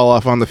gonna fall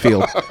off on the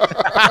field.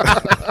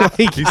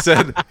 He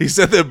said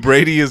that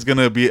Brady is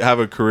gonna have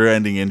a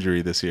career-ending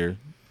injury this year.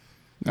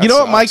 You know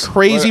what my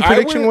crazy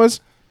prediction was?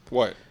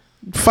 What?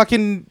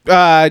 Fucking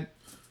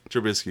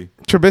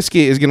Trubisky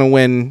is going to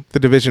win the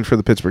division for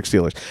the Pittsburgh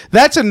Steelers.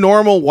 That's a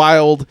normal,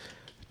 wild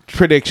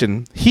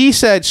prediction. He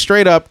said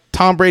straight up,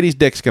 Tom Brady's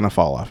dick's going to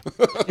fall off.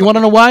 You want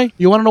to know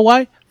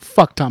why?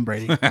 Fuck Tom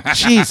Brady.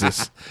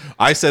 Jesus.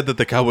 I said that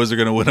the Cowboys are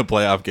going to win a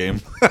playoff game.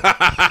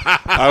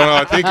 I don't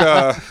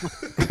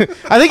know.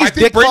 I think his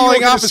dick Brady falling will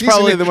get off a is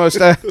probably the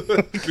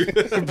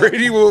most.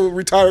 Brady will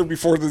retire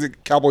before the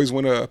Cowboys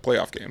win a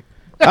playoff game.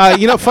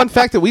 Fun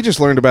fact that we just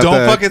learned about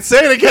Don't fucking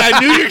say it again. I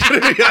knew you were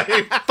going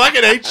to. I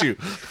fucking hate you.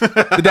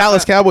 the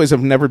Dallas Cowboys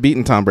have never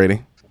beaten Tom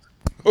Brady.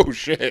 Oh,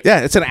 shit.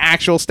 Yeah, it's an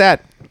actual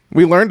stat.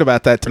 We learned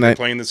about that Are they tonight.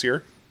 playing this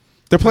year?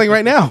 They're playing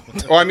right now.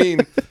 Oh, I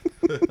mean...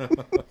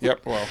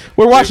 Yep. Well,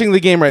 We're watching the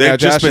game right now. They've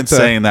just Josh. been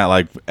saying that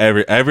like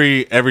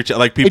every like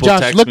Hey, people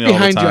Josh, text look me all the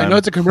behind you. time. I know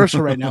it's a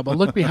commercial right now, but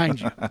look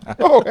behind you.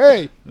 oh,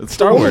 hey. It's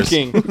Star Wars.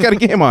 King. We got a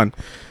game on.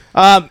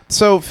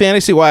 So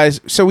fantasy wise,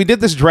 so we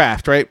did this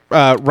draft, right?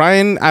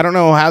 Ryan, I don't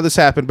know how this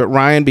happened, but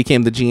Ryan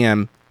became the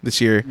GM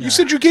this year. You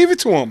said you gave it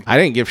to him. I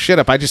didn't give shit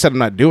up. I just said I'm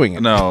not doing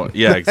it. No,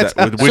 yeah,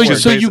 exactly.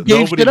 So you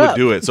gave nobody it would up.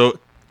 do it. So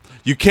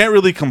you can't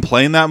really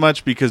complain that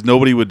much because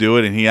nobody would do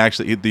it, and he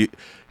actually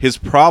his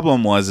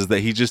problem was that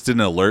he just didn't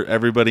alert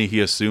everybody.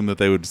 He assumed that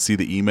they would see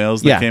the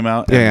emails that Yeah. came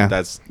out. Yeah, and yeah.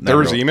 that's There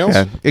was never- emails?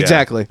 Yeah,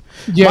 exactly.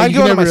 Yeah, Mine you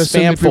go to never my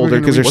assumed spam that people were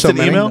folder gonna because read there's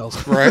What's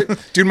so an many. email?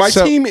 Right? Dude, my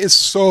So- team is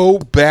so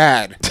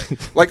bad.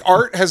 Like,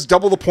 Art has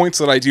double the points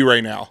that I do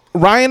right now.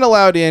 Ryan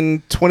allowed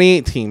in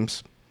 28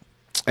 teams,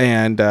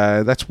 and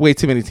that's way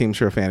too many teams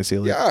for a fantasy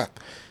league. Yeah.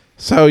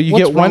 So you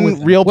What's get wrong one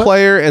with real what?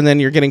 player, and then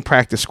you're getting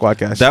practice squad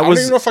guys. That I don't was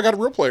even know if I got a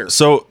real player.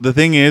 so. The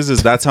thing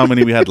is that's how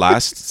many we had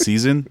last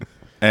season,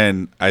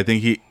 and I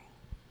think he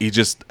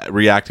just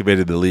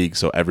reactivated the league,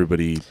 so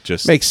everybody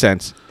just Makes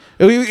sense.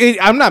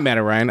 I'm not mad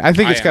at Ryan. I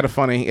think I it's am. kind of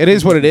funny. It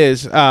is what it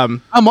is.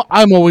 I'm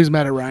always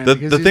mad at Ryan. The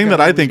because he's thing got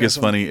that I always think got is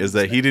something. funny is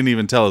that he didn't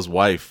even tell his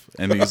wife,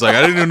 and he's like, "I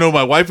didn't even know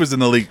my wife was in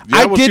the league." Yeah,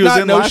 I well, did she was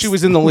not in know last- she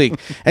was in the league,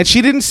 and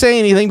she didn't say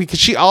anything because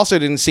she also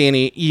didn't see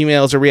any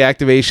emails or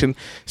reactivation.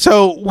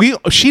 So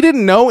she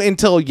didn't know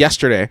until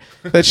yesterday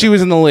that she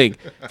was in the league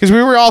because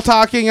we were all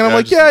talking, and I'm Yeah,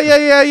 like,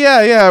 just-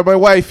 yeah, my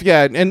wife,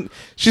 yeah, and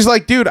she's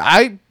like, dude,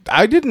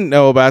 I didn't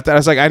know about that. I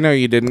was like, I know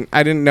you didn't.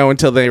 I didn't know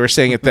until they were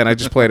saying it. Then I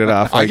just played it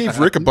off. I Like, gave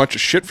Rick a bunch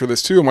of shit for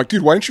this, too. I'm like,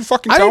 dude, why didn't you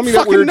fucking I tell didn't me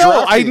that we were fucking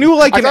know. drafting? I knew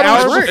like I an thought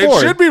it was hour Rick. before.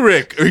 It should be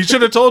Rick. He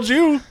should have told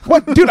you.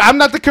 What, dude? I'm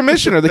not the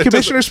commissioner. The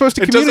commissioner's supposed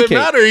to It communicate.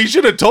 doesn't matter. He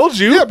should have told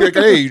you. Yeah, be like,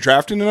 hey, you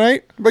drafting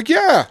tonight? I'm like,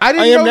 yeah, I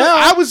didn't am know now.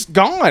 that. I was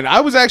gone.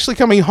 I was actually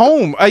coming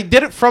home. I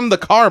did it from the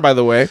car, by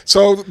the way.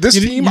 So this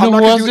You- team, you I'm know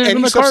not who going else to do is in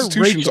any the car?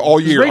 substitutions Rachel. all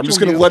year. I'm just Rachel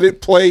going to knew. let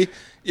it play.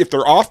 If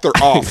they're off, they're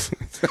off.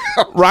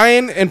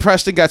 Ryan and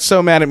Preston got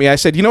so mad at me. I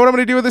said, you know what I'm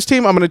going to do with this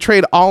team? I'm going to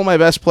trade all my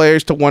best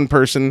players to one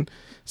person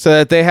so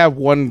that they have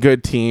one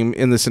good team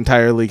in this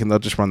entire league and they'll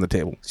just run the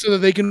table. so that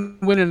they can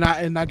win and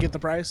not get the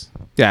prize.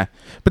 Yeah.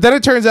 But then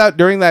it turns out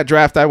during that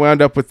draft, I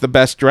wound up with the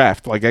best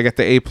draft. Like I got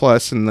the A+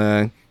 and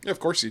the... Yeah, of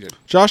course you did.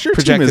 Josh, your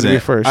team Projected to be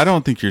isn't. first. I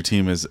don't think your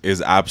team is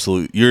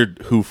absolute. You're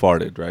who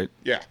farted, right?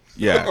 Yeah.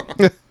 Yeah.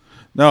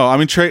 No, I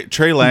mean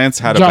Trey Lance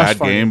had a Josh bad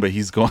farted. game, but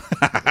he's going.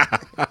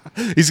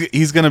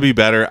 he's going to be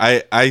better.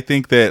 I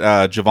think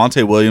that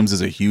Javonte Williams is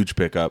a huge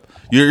pickup.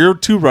 Your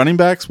two running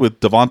backs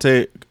with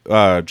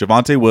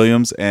Javonte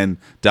Williams and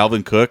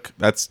Dalvin Cook.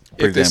 That's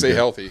pretty If they damn stay good.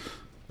 healthy.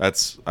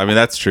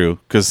 That's true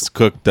because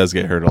Cook does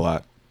get hurt a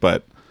lot,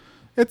 but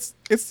it's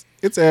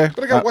But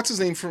I got, what's his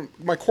name from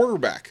my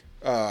quarterback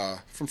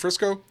from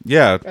Frisco?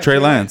 yeah, Trey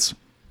Lance.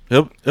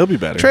 He'll be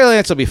better. Trey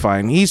Lance will be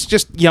fine. He's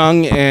just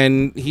young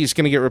and he's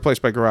going to get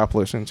replaced by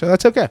Garoppolo soon. So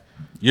that's okay.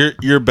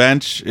 Your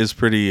bench is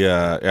pretty.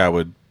 I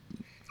would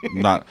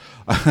not.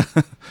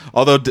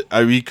 Although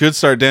you could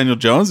start Daniel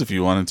Jones if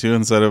you wanted to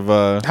instead of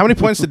How many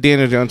points did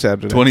Daniel Jones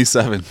have today?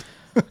 27,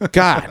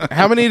 God,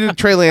 how many did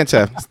Trey Lance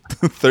have?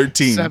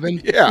 13.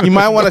 7. Yeah. You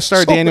might want to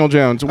start Daniel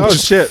Jones. Which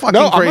is shit. fucking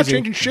No, I'm not crazy.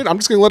 changing shit. I'm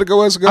just going to let it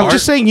go as it goes. I'm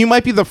just saying you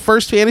might be the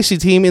first fantasy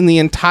team in the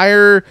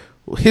entire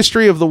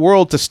history of the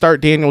world to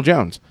start Daniel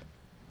Jones.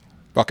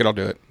 Fuck it, I'll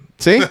do it.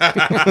 See?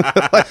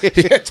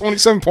 Yeah,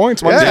 27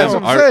 points. Yeah, Might as that's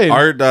well. what I'm saying.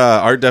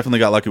 Art definitely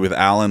got lucky with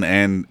Allen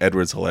and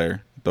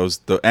Edwards-Helaire.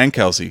 And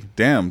Kelsey.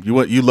 Damn,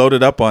 you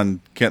loaded up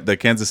on the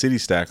Kansas City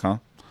stack, huh?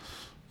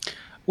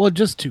 Well,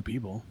 just 2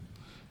 people.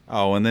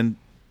 Oh, and then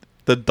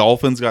the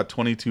Dolphins got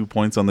 22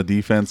 points on the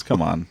defense.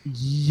 Come on.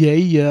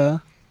 Yeah.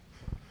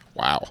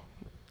 Wow.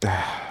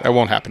 That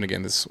won't happen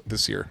again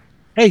this year.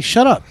 Hey,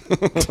 shut up.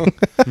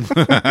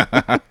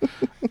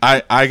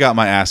 I got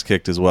my ass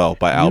kicked as well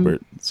by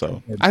Albert.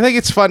 So I think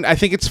it's fun. I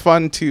think it's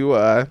fun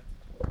to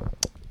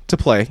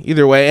play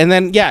either way. And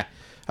then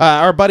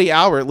our buddy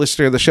Albert,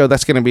 listener of the show,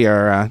 that's going to be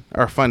our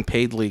fun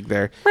paid league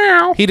there.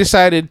 He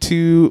decided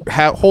to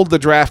hold the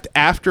draft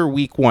after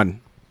week 1.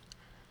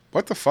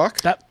 What the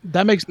fuck?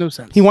 That makes no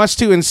sense. He wants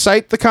to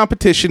incite the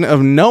competition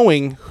of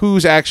knowing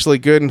who's actually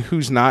good and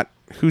who's not,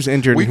 who's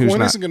injured Week and who's 1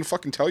 not. isn't going to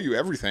fucking tell you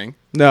everything.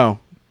 No,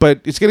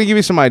 but it's going to give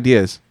you some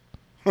ideas.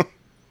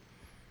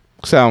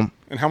 So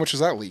And how much is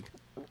that league?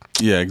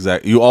 yeah,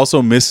 exactly. You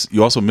also miss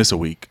a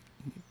week.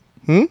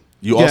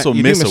 You also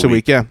you do miss a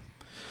week. Yeah.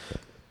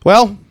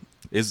 Well,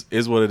 Is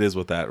what it is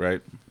with that,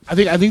 right? I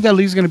think that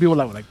league's going to be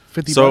like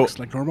 $50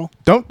 like normal.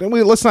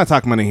 Let's not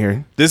talk money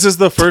here. This is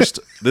the first.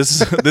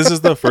 This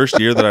is the first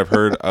year that I've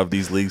heard of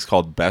these leagues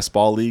called best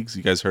ball leagues.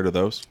 You guys heard of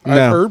those? No.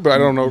 I've heard, but I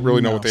don't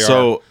really know what they are.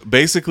 So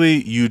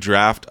basically, you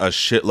draft a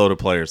shitload of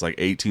players, like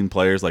 18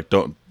 players, like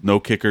no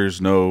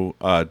kickers, no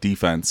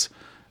defense,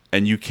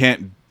 and you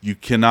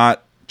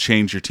cannot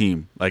change your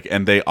team, like,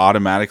 and they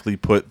automatically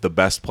put the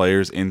best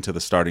players into the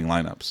starting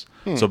lineups.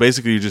 So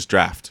basically, you just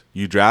draft.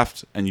 You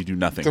draft and you do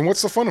nothing. Then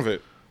what's the fun of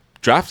it?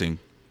 Drafting.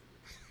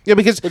 Yeah,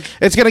 because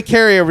it's going to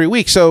carry every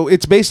week, so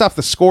it's based off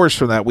the scores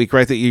from that week,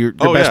 right? That your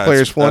best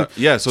players won.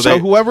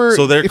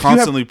 So they're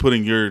constantly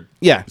putting your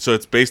So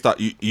it's based on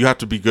you have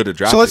to be good at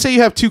drafting. So let's say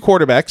you have two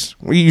quarterbacks.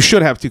 You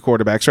should have two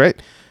quarterbacks, right?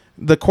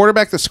 The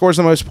quarterback that scores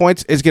the most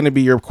points is going to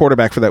be your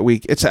quarterback for that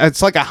week.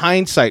 It's like a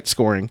hindsight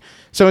scoring.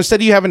 So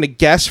instead of you having to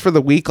guess for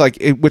the week, like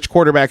which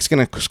quarterback's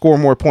going to score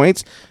more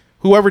points,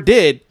 whoever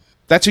did,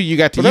 that's who you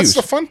got to use. That's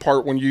the fun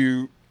part when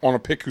you want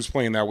to pick who's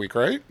playing that week,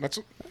 right?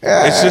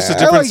 It's just a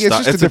different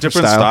style. It's a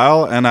different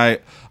style, and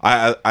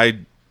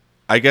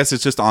I guess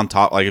it's just on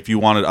top. Like if you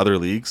wanted other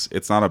leagues,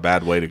 it's not a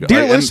bad way to go.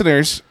 Dear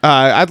listeners,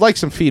 I'd like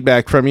some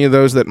feedback from you,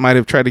 those that might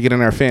have tried to get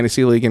in our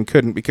fantasy league and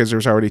couldn't because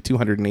there's already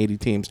 280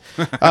 teams.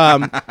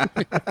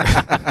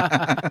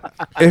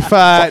 If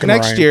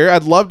next year,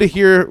 I'd love to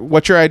hear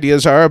what your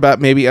ideas are about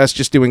maybe us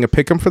just doing a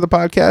pick'em for the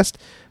podcast.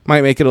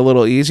 Might make it a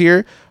little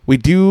easier. We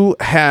do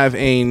have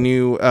a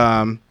new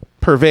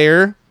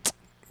purveyor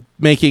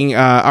making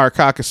our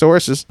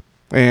Cockasauruses,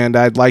 and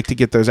I'd like to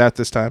get those out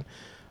this time.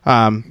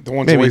 The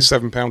ones that weigh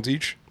 7 pounds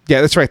each? Yeah,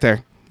 that's right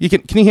there.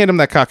 Can you hand him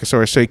that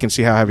Cockasaurus so you can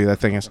see how heavy that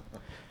thing is?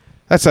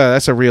 That's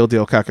a real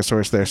deal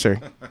Cockasaurus there, sir.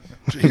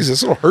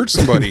 Jesus, it'll hurt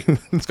somebody.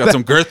 It's got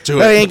some girth to it.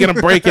 That ain't going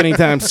to break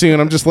anytime soon.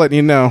 I'm just letting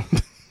you know.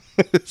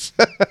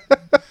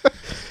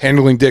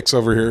 Handling dicks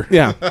over here.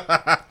 Yeah.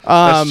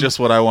 That's just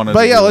what I wanted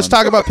But to yeah, do let's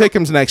talk about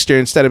pick'ems next year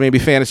instead of maybe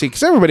fantasy,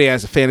 because everybody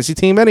has a fantasy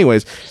team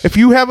anyways. If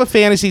you have a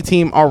fantasy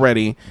team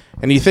already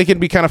and you think it'd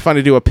be kind of fun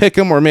to do a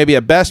pick'em or maybe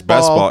a best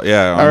ball,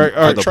 yeah,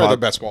 or try the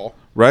best ball,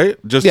 right?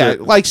 Just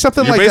like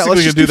something like that. Basically,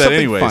 Let's you just do that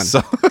anyway. Fun.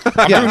 So.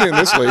 I'm doing it in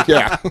this league.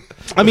 Yeah,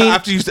 I mean,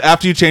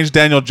 after you change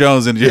Daniel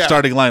Jones into your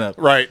starting lineup,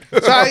 right?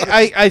 So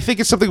I think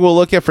it's something we'll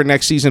look at for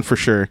next season for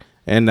sure,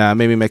 and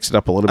maybe mix it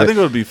up a little bit. I think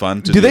it would be fun.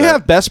 Do they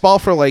have best ball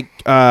for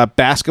like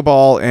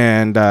basketball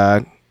and?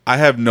 I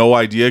have no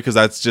idea because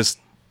that's just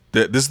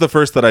this is the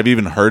first that I've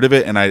even heard of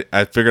it, and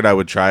I figured I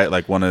would try it.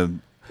 Like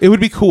It would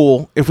be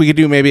cool if we could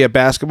do maybe a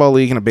basketball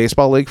league and a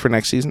baseball league for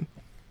next season.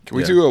 Can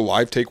we do a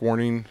live take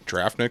warning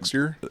draft next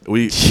year? That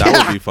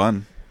would be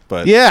fun.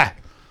 But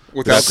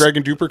without Greg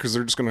and Duper, because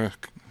they're just gonna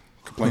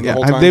complain the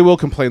whole time. They will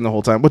complain the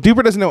whole time. Well,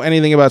 Duper doesn't know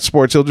anything about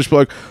sports. He'll just be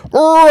like,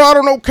 "Oh, I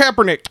don't know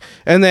Kaepernick,"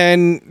 and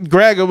then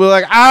Greg will be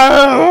like,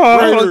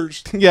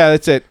 Raiders. Yeah,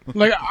 that's it.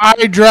 Like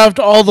I draft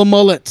all the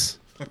mullets.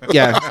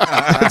 Yeah,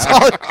 that's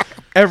all.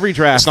 Every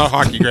draft. It's not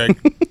hockey, Greg.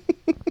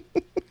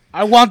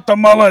 I want the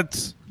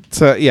mullets.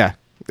 So yeah,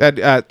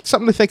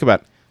 something to think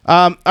about.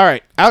 All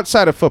right,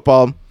 outside of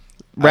football,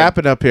 wrap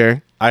it up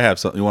here. I have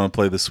something. You want to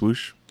play the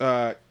swoosh?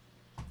 No,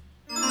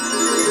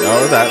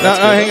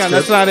 Hang on.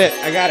 That's not it.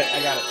 I got it.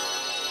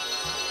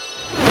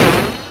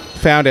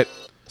 Found it.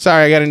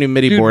 Sorry, I got a new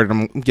MIDI board.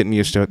 I'm getting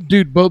used to it.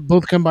 Dude,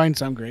 both combined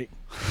sound great.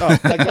 Oh,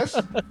 like this?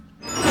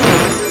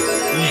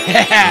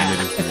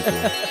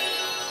 Yeah.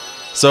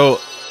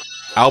 So,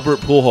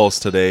 Albert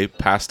Pujols today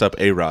passed up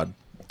A-Rod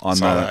on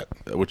that.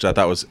 which I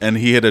thought was, and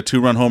he hit a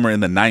 2-run homer in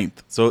the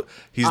 9th. So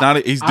he's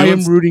not. He's doing. I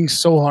am rooting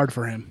so hard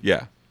for him.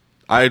 Yeah,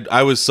 I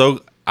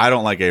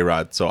don't like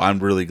A-Rod, so I'm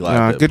really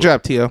glad. Good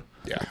job, Tio.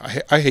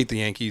 Yeah, I hate the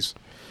Yankees.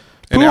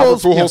 And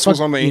Albert Pujols was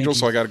on the Angels,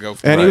 so I got to go.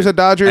 And he was a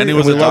Dodger, and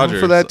we love him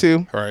for that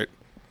too. All right.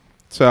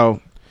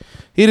 So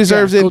he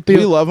deserves it.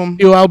 We love him.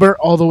 You Albert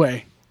all the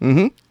way.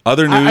 Mm-hmm.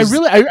 Other news.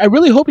 I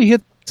really hope he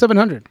hits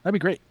 700. That'd be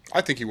great. I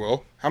think he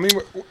will. How many?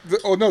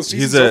 Oh no,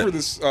 season's over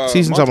this.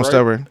 Season's almost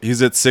over.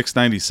 He's at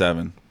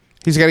 697.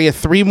 He's got to get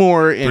 3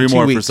 more in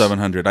 2 weeks. For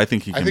 700. I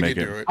think he can make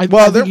it.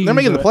 They're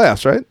making the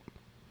playoffs, right?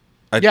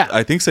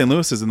 I think St.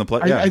 Louis is in the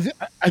play. Yeah,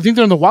 I think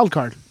they're in the wild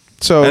card.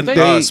 So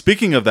and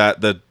speaking of that,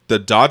 the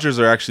Dodgers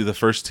are actually the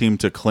first team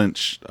to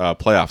clinch a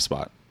playoff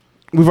spot.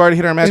 We've already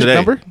hit our magic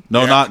number?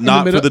 No,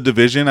 not for the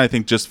division. I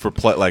think just for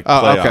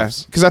playoffs.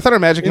 Okay. Because I thought our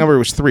magic number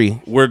was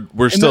 3.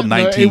 We're still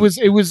 19.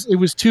 It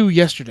was 2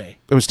 yesterday.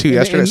 It was 2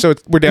 yesterday. So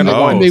we're down to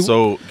 1. Because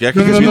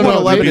we won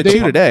 11-2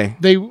 today.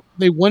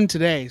 They won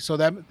today, so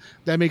that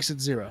makes it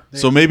 0.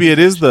 So maybe it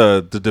is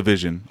the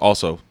division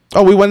also.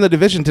 Oh, we won the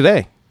division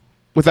today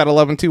with that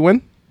 11-2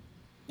 win.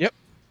 Yep.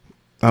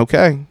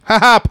 Okay.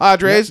 Haha,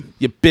 Padres,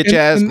 you bitch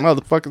ass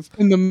motherfuckers.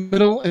 In the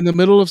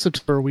middle of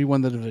September, we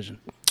won the division.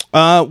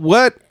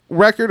 What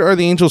record are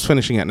the Angels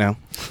finishing at now?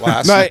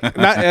 Last.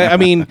 I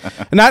mean,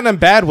 not in a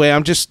bad way.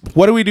 I'm just,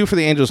 what do we do for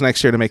the Angels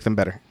next year to make them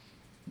better?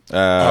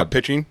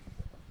 Pitching,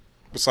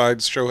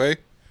 besides Shohei.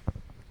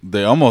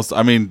 They almost.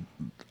 I mean,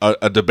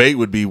 a debate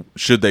would be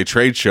should they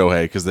trade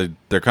Shohei because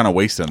they're kind of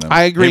wasting them.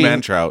 I agree. Him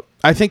and Trout.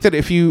 I think that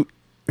if you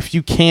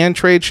can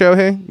trade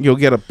Shohei, you'll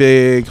get a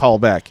big haul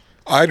back.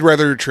 I'd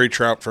rather trade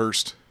Trout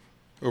first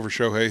over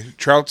Shohei.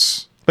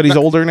 Trout's. But he's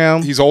older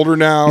now. He's older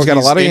now. He's got a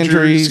lot of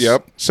injuries.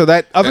 Yep. So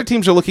that other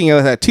teams are looking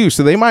at that too.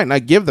 So they might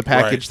not give the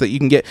package that you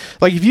can get.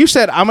 Like if you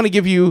said, I'm going to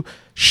give you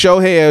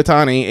Shohei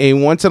Ohtani, a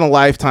once in a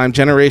lifetime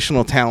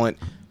generational talent,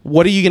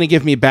 what are you going to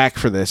give me back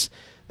for this?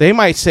 They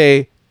might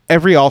say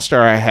every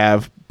All-Star I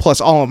have,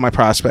 plus all of my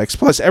prospects,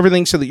 plus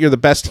everything, so that you're the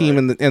best team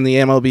in the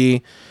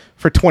MLB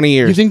for 20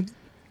 years.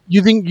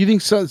 You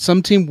think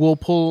some team will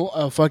pull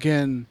a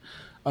fucking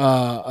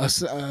a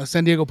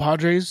San Diego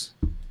Padres?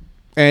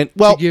 And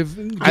I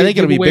think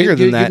it'll be bigger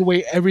than that. Give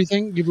away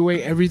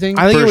everything.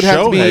 I think it would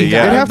have to be. It'd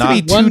have to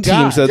be two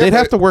teams though. They'd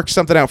have to work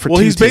something out for. Well,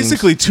 two he's teams.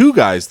 basically two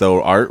guys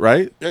though, Art,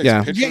 right?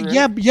 Yeah.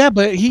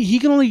 But he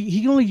can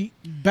only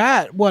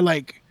bat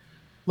like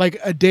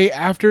a day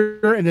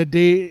after and a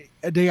day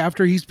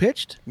after he's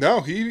pitched.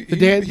 No, the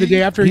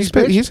day after he's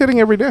pitched. He's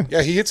hitting every day.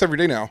 Yeah, he hits every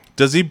day now.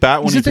 Does he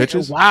bat when he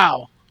pitches?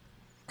 Wow.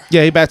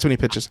 Yeah, he bats when he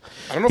pitches.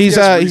 I don't know. He's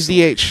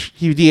DH.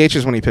 He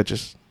DHs when he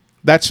pitches.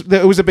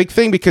 It was a big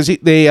thing because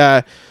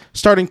they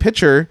starting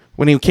pitcher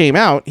when he came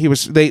out,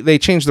 they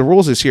changed the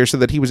rules this year so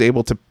that he was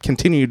able to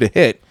continue to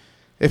hit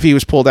if he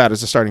was pulled out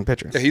as a starting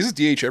pitcher. Yeah, he's a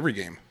DH every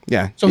game.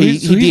 Yeah, so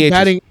he's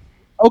batting.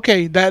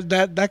 Okay,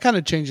 that kind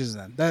of changes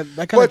then. That kind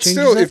of changes. But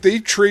still, if they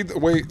trade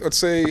away, let's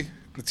say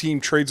the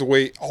team trades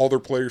away all their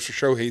players for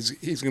Shohei,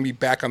 he's going to be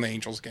back on the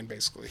Angels again.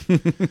 Basically,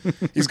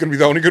 he's going to be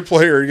the only good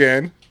player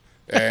again.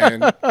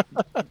 And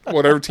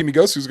whatever team he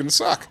goes to is going to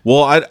suck.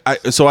 Well,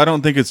 I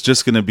don't think it's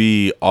just going to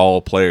be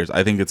all players.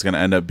 I think it's going to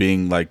end up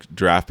being like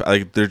draft.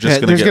 Like they're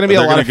just going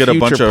to get a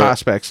bunch of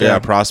prospects. Yeah,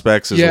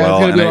 prospects as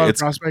well. And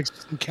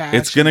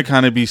it's going to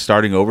kind of be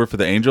starting over for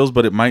the Angels,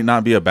 but it might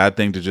not be a bad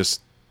thing to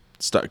just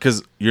start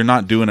because you're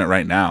not doing it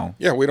right now.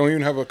 Yeah, we don't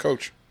even have a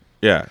coach.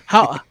 Yeah.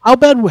 How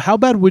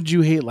bad would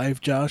you hate life,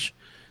 Josh,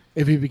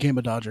 if you became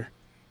a Dodger?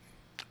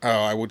 Oh,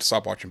 I would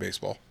stop watching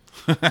baseball.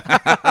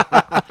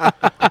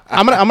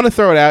 I'm gonna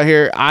throw it out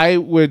here. I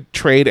would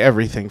trade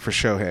everything for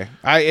Shohei.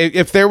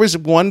 If there was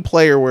one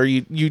player where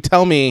you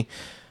tell me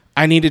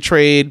I need to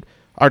trade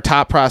our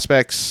top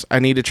prospects, I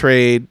need to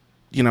trade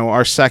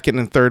our second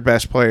and third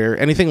best player,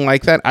 anything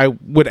like that, I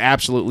would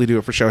absolutely do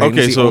it for Shohei.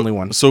 Okay, He's the only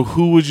one. So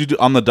who would you do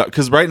on the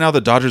because right now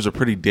the Dodgers are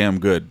pretty damn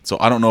good. So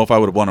I don't know if I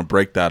would want to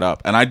break that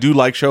up. And I do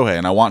like Shohei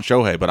and I want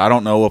Shohei, but I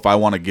don't know if I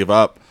want to give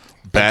up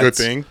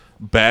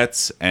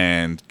Betts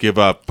and give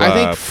up I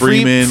think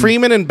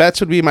Freeman and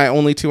Betts would be my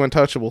only two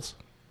untouchables.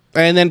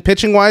 And then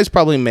pitching wise,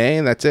 probably May,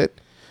 and that's it.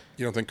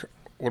 You don't think?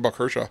 What about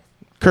Kershaw?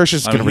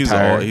 Kershaw's going to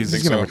retire.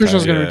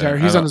 Kershaw's going to retire.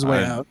 He's on his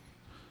way out.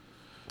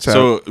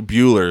 So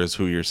Bueller is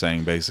who you're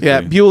saying, basically.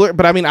 Yeah, Bueller.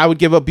 But I mean, I would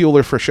give up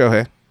Bueller for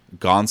Shohei.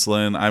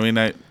 Gonsolin. I mean,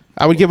 I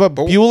would give up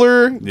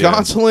Bueller,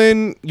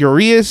 Gonsolin,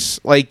 Urias.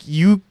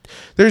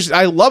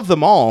 I love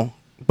them all,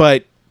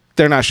 but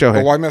they're not Shohei.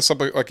 Well, why mess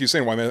up? Like you're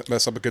saying, why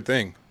mess up a good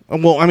thing?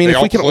 Well, I mean, if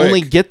we can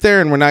only get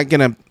there and we're not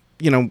going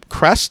to,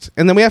 crest,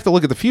 and then we have to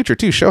look at the future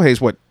too.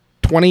 Shohei's what,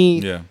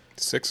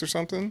 26 or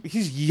something?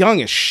 He's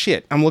young as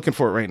shit. I'm looking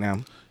for it right now.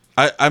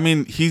 I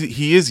mean,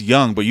 he is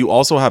young, but you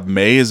also have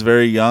May is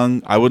very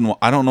young. I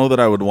don't know that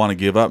I would want to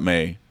give up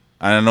May.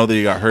 I know that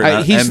he got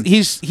hurt.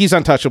 He's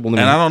untouchable to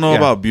me. And I don't know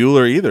about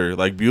Bueller either.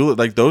 Like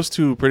those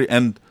two pretty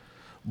and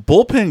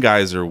bullpen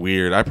guys are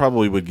weird. I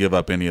probably would give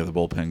up any of the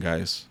bullpen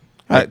guys.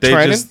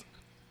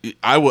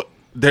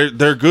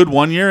 They're good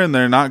one year and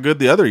they're not good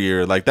the other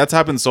year. Like that's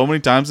happened so many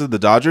times with the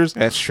Dodgers.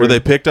 That's true. Where they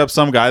picked up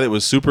some guy that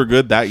was super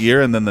good that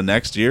year and then the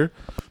next year,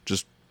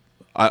 just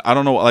I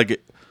don't know.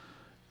 Like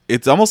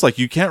it's almost like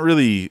you can't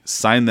really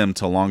sign them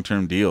to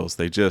long-term deals.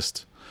 They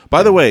just.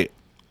 By the way,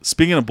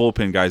 speaking of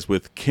bullpen guys,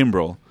 with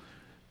Kimbrel,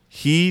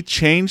 he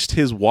changed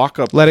his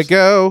walk-up. Let it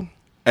go.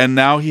 And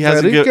now he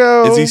has to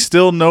go. Is he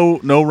still no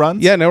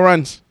runs? Yeah, no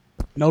runs.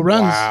 No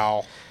runs.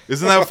 Wow.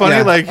 Isn't that funny?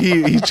 Yeah. Like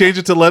he changed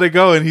it to let it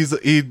go, and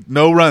he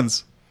no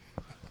runs.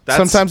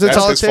 Sometimes that's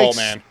all it takes. Fault,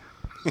 man.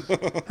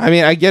 I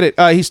mean, I get it.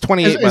 He's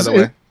 28, by the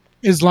way.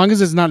 As long as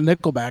it's not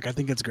Nickelback, I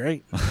think it's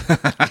great.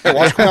 Yeah,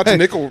 watch come out to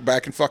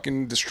Nickelback and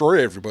fucking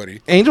destroy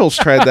everybody. Angels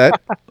tried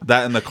that.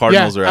 That and the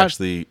Cardinals are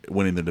actually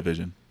winning the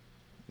division.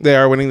 They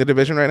are winning the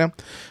division right now,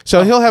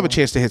 so he'll have a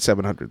chance to hit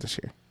 700 this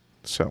year.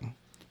 So,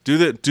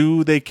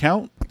 do they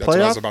count playoff? That's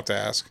what I was about to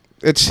ask.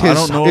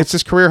 It's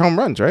his career home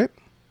runs, right?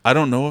 I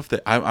don't know if they.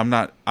 I'm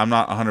not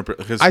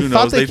 100%. I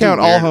thought they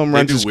count all home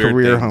runs as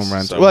career home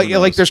runs. So well,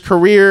 like there's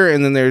career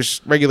and then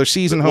there's regular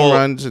season home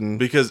runs, and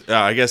because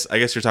I guess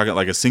you're talking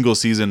like a single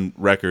season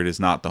record is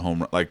not the home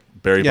run. Like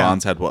Barry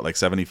Bonds had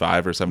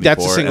 75 or 74.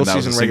 That's a single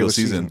season, regular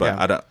season.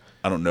 But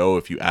I don't know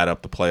if you add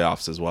up the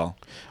playoffs as well.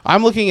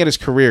 I'm looking at his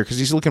career because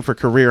he's looking for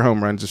carear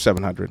home runs of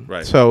 700.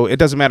 Right. So it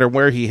doesn't matter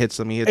where he hits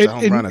them; he hits a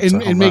home run.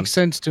 It makes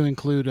sense to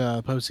include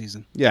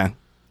postseason. Yeah,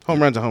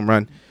 home run's a home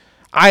run.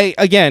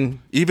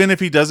 Even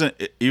if you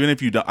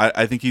don't,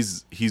 I think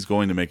he's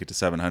going to make it to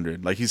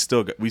 700. Like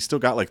we still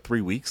got like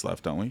 3 weeks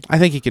left, don't we? I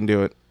think he can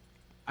do it.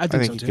 I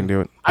think so he too. can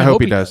do it. I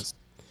hope he does.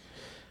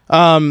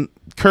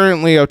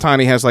 Currently,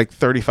 Ohtani has like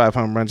 35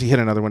 home runs. He hit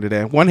another one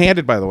today,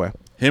 one-handed, by the way.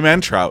 Him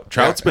and Trout.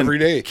 Trout's been every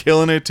day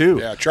killing it too.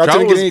 Yeah, Trout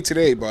didn't get any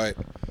today, but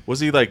was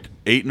he like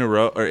 8 in a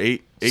row or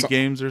 8 8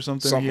 games or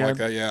something. Something like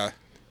that, yeah.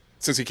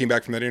 Since he came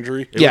back from that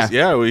injury.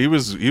 He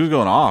was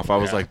going off. I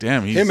was like,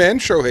 damn. Him and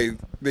Shohei,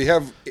 they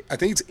have, I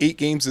think it's 8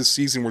 games this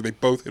season where they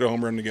both hit a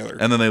home run together.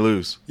 And then they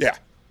lose. Yeah,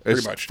 pretty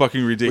It's much.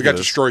 fucking ridiculous. We got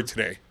destroyed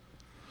today.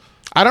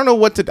 I don't know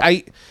what to.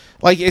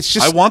 It's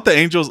just. I want the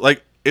Angels.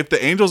 Like, if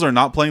the Angels are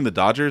not playing the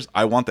Dodgers,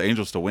 I want the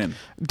Angels to win.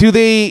 Do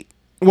they?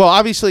 Well,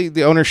 obviously,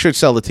 the owner should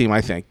sell the team. I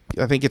think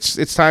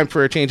it's time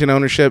for a change in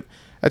ownership,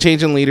 a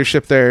change in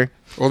leadership there.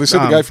 Well, they said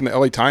the guy from the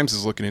LA Times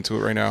is looking into it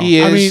right now. He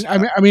is.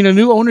 I mean, a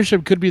new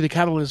ownership could be the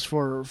catalyst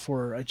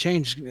for a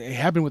change. It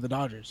happened with the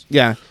Dodgers.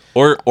 Yeah.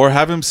 Or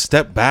have him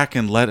step back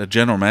and let a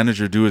general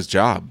manager do his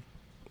job.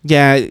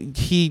 Yeah,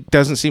 he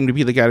doesn't seem to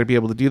be the guy to be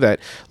able to do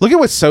that. Look at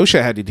what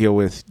Scioscia had to deal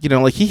with.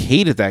 Like he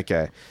hated that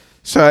guy.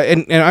 So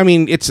and I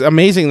mean, it's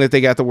amazing that they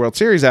got the World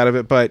Series out of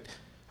it, but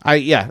I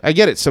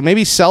get it. So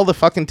maybe sell the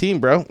fucking team,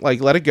 bro.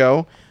 Like let it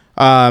go.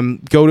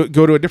 Go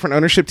to a different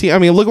ownership team. I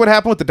mean, look what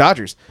happened with the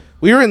Dodgers.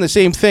 We were in the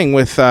same thing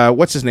with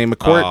what's his name,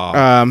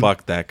 McCourt.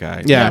 Fuck that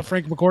guy. Yeah,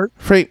 Frank McCourt.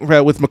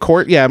 With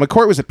McCourt. Yeah,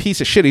 McCourt was a piece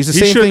of shit. He's the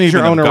same thing as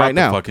your owner right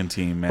now. Fucking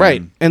team, man.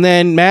 Right, and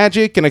then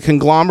Magic and a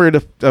conglomerate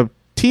of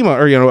team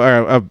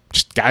of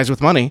just guys with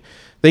money,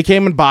 they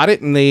came and bought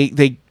it, and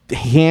they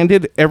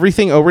handed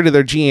everything over to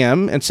their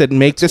GM and said,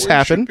 "Make this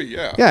happen."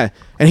 Yeah,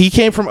 and he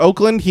came from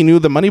Oakland. He knew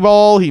the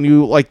Moneyball. He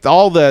knew like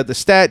all the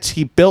stats.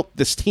 He built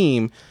this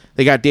team.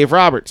 They got Dave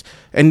Roberts,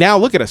 and now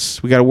look at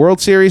us. We got a World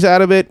Series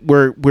out of it.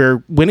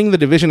 We're winning the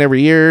division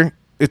every year.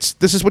 This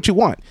is what you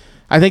want.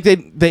 I think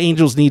the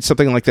Angels need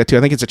something like that too.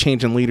 I think it's a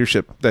change in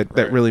leadership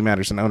that really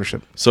matters in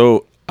ownership.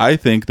 So I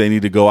think they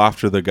need to go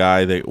after the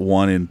guy that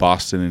won in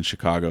Boston and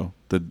Chicago.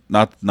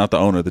 Not the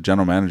owner, the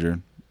general manager.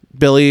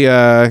 Billy.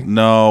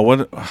 No,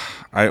 what?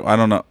 I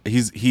don't know.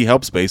 He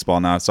helps baseball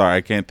now. Sorry,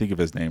 I can't think of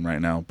his name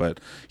right now. But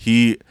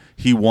he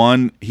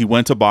won. He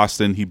went to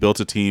Boston. He built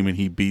a team and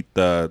he beat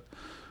the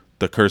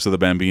Curse of the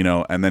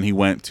Bambino, and then he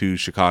went to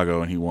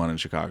Chicago and he won in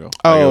Chicago.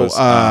 And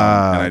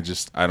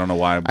I don't know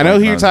why. I know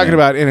who you're talking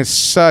about, and it's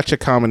such a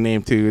common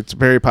name too. It's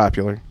very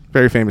popular,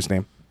 very famous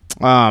name.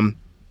 Damn,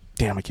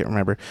 I can't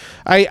remember.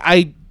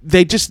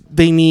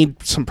 They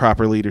need some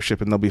proper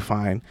leadership, and they'll be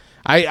fine.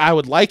 I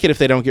would like it if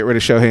they don't get rid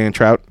of Shohei and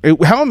Trout.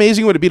 How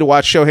amazing would it be to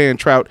watch Shohei and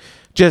Trout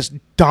just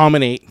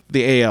dominate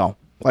the AL?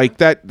 Like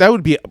that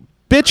would be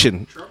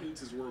bitching. Trout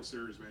needs his World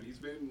Series, man. He's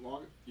been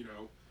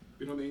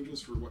been on the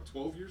Angels for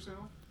 12 years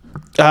now.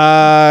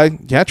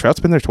 Yeah, Trout's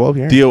been there 12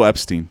 years. Theo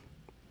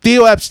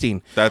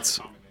Epstein. That's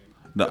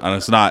no,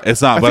 it's not.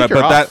 It's not.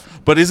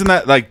 But isn't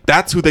that like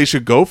that's who they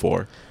should go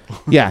for?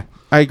 Yeah,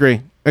 I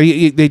agree.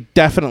 They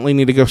definitely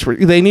need to go for.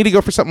 They need to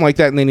go for something like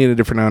that, and they need a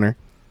different owner.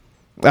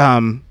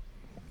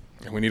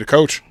 And we need a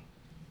coach.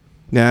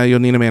 Yeah, you'll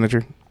need a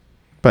manager,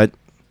 but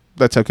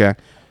that's okay.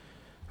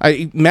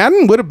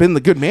 Madden would have been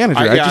the good manager.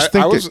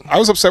 I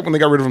was upset when they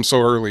got rid of him so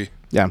early.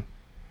 Yeah,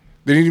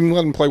 they didn't even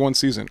let him play one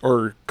season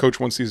or coach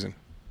one season.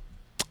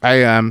 I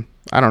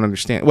don't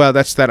understand. Well,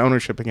 that's that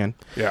ownership again.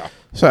 Yeah.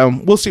 So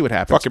we'll see what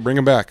happens. Fuck it, bring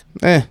him back.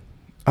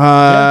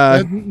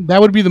 That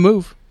would be the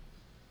move.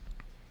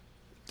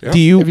 Yeah. Do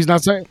you? If he's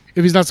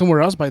not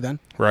somewhere else by then.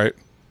 Right.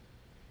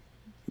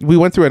 We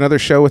went through another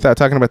show without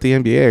talking about the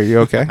NBA. Are you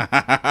okay?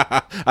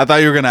 I thought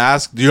you were going to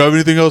ask, do you have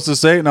anything else to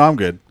say? No, I'm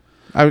good.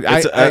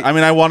 I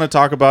mean, I want to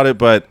talk about it,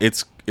 but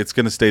it's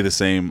going to stay the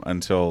same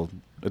until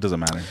it doesn't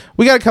matter.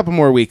 We got a couple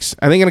more weeks.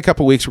 I think in a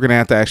couple weeks we're going to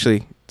have to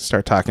actually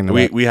start talking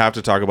about. We have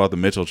to talk about the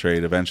Mitchell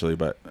trade eventually,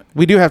 but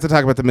we do have to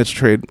talk about the Mitchell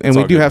trade, and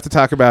we do have to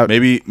talk about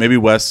maybe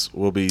Wes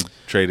will be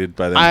traded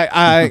by then.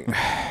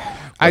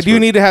 I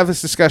do need to have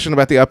this discussion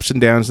about the ups and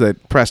downs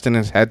that Preston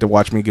has had to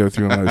watch me go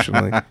through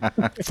emotionally.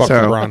 Fuck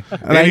LeBron.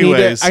 And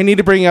anyways, I need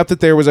to bring up that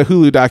there was a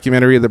Hulu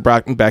documentary that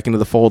brought me back into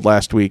the fold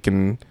last week,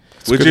 and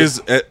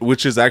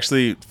which is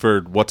actually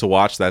for what to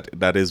watch.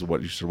 That is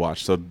what you should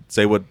watch. So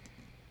say what.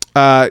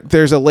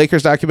 There's a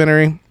Lakers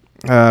documentary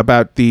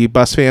about the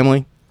Buss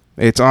family.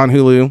 It's on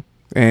Hulu,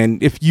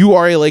 and if you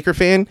are a Laker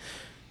fan,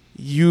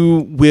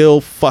 you will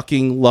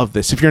fucking love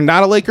this. If you're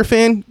not a Laker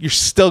fan, you're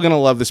still gonna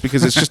love this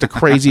because it's just a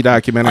crazy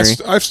documentary.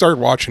 I've started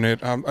watching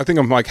it. I think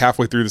I'm like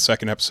halfway through the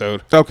second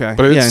episode. Okay,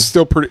 but it's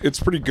still pretty. It's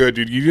pretty good,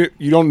 dude.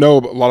 You don't know a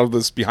lot of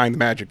this behind the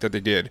magic that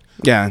they did.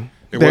 Yeah,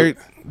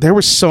 there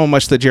was so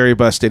much that Jerry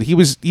Buss did. He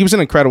was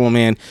an incredible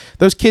man.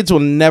 Those kids will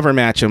never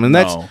match him, and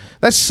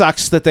that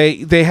sucks that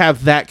they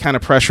have that kind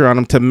of pressure on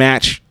them to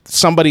match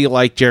somebody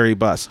like Jerry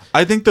Buss.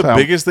 I think the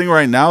biggest thing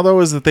right now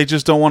though is that they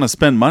just don't want to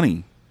spend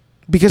money.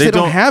 Because they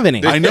don't have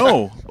any. I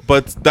know,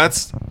 but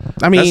that's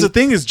the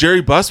thing is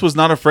Jerry Buss was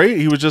not afraid.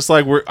 He was just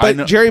like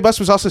Jerry Buss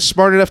was also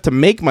smart enough to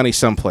make money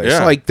someplace.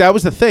 Yeah. Like that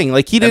was the thing.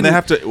 Like he didn't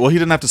have to. Well, he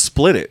didn't have to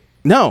split it.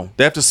 No,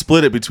 they have to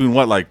split it between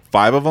like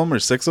 5 of them or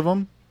 6 of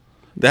them.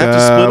 They have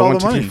to split all 1,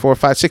 the money. 2, 3, 4,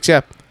 5, 6.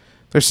 Yeah,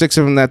 there's 6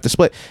 of them that have to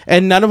split,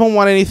 and none of them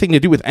want anything to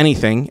do with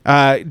anything.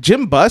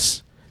 Jim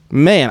Buss,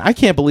 man, I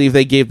can't believe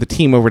they gave the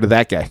team over to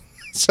that guy.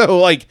 So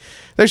like.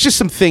 There's just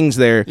some things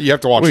there. You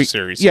have to watch the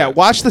series. Yeah,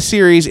 watch the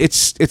series.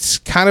 It's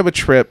kind of a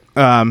trip.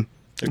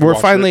 We're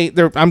finally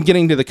there. I'm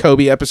getting to the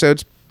Kobe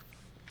episodes,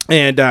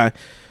 and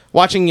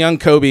watching young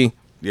Kobe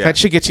Yeah, that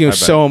shit gets you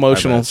so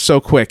emotional so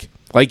quick.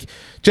 Like,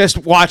 just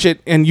watch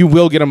it and you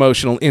will get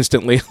emotional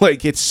instantly.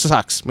 Like, it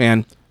sucks,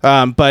 man.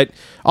 But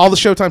all the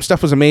Showtime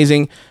stuff was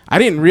amazing. I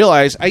didn't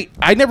realize,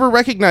 I never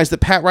recognized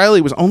that Pat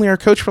Riley was only our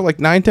coach for like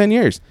 9-10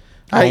 years.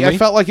 I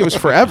felt like it was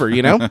forever,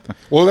 you know?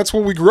 Well, that's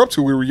what we grew up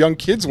to. We were young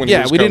kids when he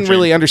was we coaching. didn't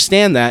really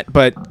understand that.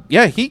 But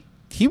yeah, he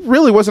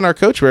really wasn't our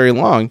coach very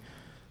long.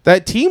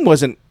 That team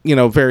wasn't,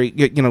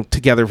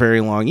 together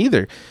very long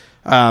either.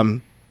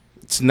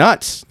 It's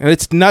nuts. And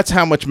it's nuts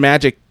how much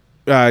Magic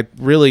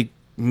really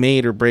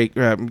made or break,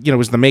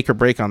 was the make or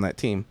break on that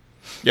team.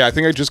 Yeah, I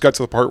think I just got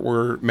to the part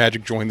where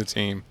Magic joined the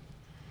team.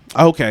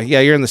 Okay,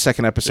 yeah, you're in the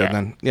second episode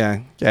then.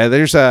 Yeah,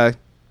 there's a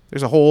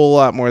whole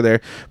lot more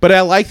there. But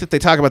I like that they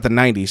talk about the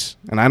 90s.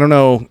 And I don't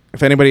know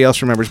if anybody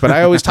else remembers, but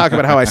I always talk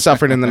about how I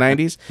suffered in the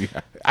 90s.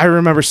 Yeah. I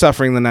remember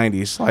suffering in the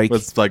 90s.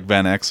 With like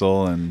Van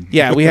Exel and...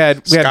 Yeah, we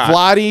had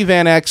Vlade,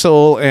 Van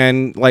Exel,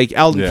 and like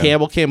Alden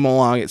Campbell came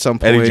along at some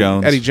point.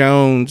 Eddie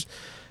Jones.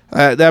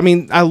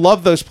 I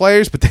love those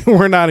players, but they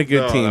were not a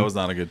good team. That was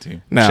not a good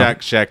team. No.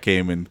 Shaq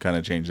came and kind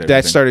of changed everything.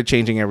 That started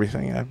changing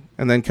everything, yeah.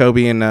 And then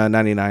Kobe in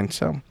 99,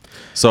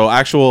 So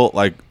actual,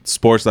 like,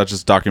 sports, not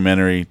just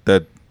documentary,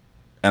 that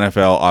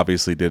NFL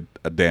obviously did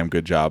a damn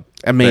good job.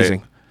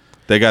 Amazing.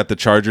 They got the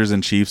Chargers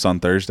and Chiefs on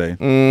Thursday.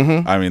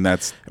 Mm-hmm. I mean,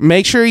 that's...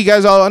 Make sure you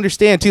guys all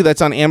understand, too,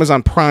 that's on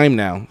Amazon Prime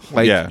now.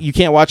 You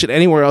can't watch it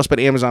anywhere else but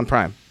Amazon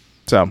Prime.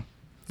 So,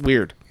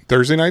 weird.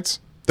 Thursday nights?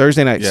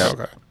 Thursday nights. Yeah.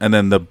 Okay. And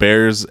then the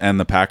Bears and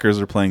the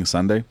Packers are playing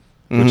Sunday,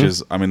 which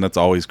is, that's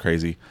always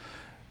crazy.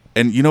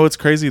 And you know what's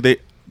crazy?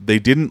 They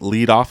didn't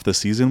lead off the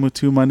season with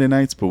 2 Monday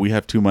nights, but we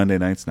have 2 Monday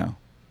nights now.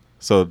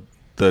 So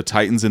the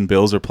Titans and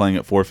Bills are playing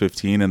at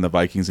 4:15, and the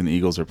Vikings and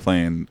Eagles are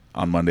playing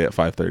on Monday at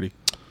 5:30.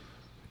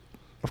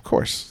 Of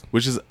course.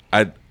 Which is,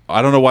 I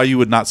don't know why you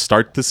would not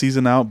start the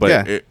season out,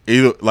 but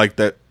like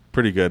that,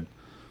 pretty good.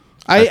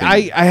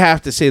 I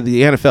have to say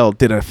the NFL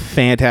did a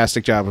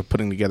fantastic job of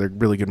putting together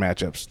really good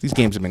matchups. These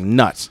games have been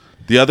nuts.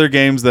 The other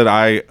games that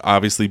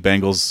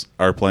Bengals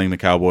are playing the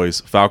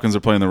Cowboys, Falcons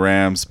are playing the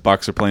Rams,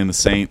 Bucks are playing the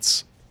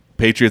Saints,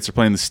 Patriots are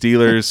playing the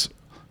Steelers,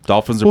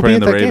 Dolphins are playing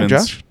the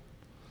Ravens, game,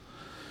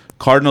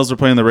 Cardinals are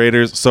playing the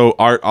Raiders. So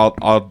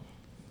I'll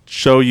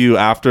show you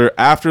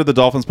after the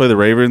Dolphins play the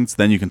Ravens,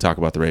 then you can talk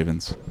about the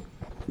Ravens.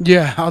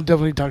 Yeah, I'll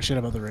definitely talk shit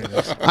about the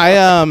Ravens.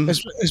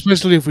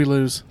 Especially if we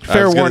lose.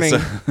 Fair warning,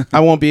 I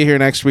won't be here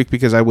next week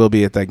because I will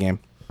be at that game.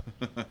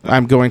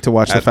 I'm going to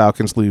watch the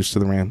Falcons lose to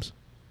the Rams.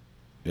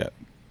 Yeah.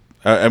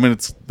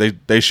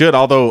 They should,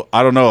 although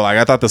I don't know. Like,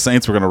 I thought the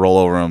Saints were going to roll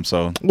over them.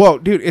 So, well,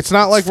 dude, it's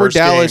not like we're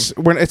Dallas.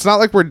 It's not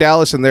like we're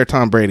Dallas and they're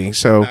Tom Brady.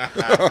 So,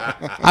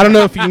 I don't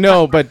know if you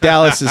know, but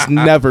Dallas has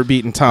never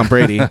beaten Tom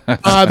Brady.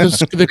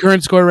 The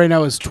current score right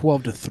now is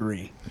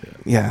 12-3.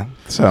 Yeah.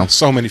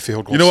 So many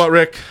field goals. You know what,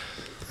 Rick?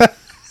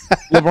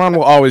 LeBron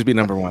will always be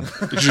number one.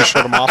 Did you just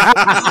shut him off?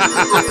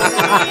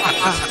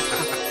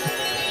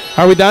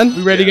 Are we done?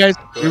 We ready, guys?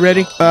 You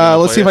ready?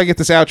 Let's see if I get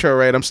this outro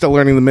right. I'm still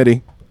learning the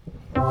MIDI.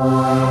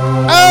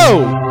 Oh!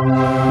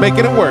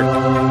 Making it work.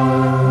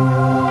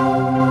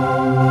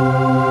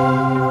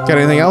 Got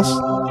anything else?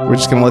 We're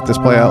just going to let this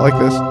play out like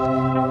this?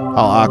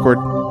 All awkward.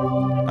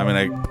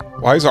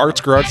 Why is Art's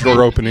garage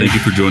door opening? Thank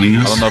you for joining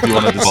us. I don't know if you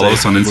wanted to follow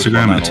us on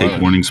Instagram at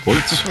Take Warning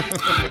Sports.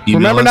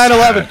 Remember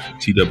 9/11.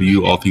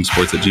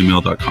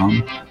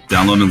 twallthingsports@gmail.com.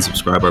 Download and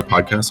subscribe our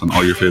podcast on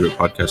all your favorite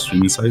podcast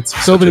streaming sites.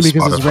 So because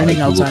Spotify, it's raining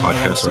Google outside.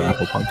 Podcasts or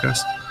Apple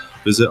Podcasts.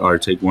 Visit our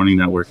Take Warning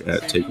network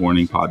at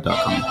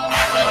takewarningpod.com.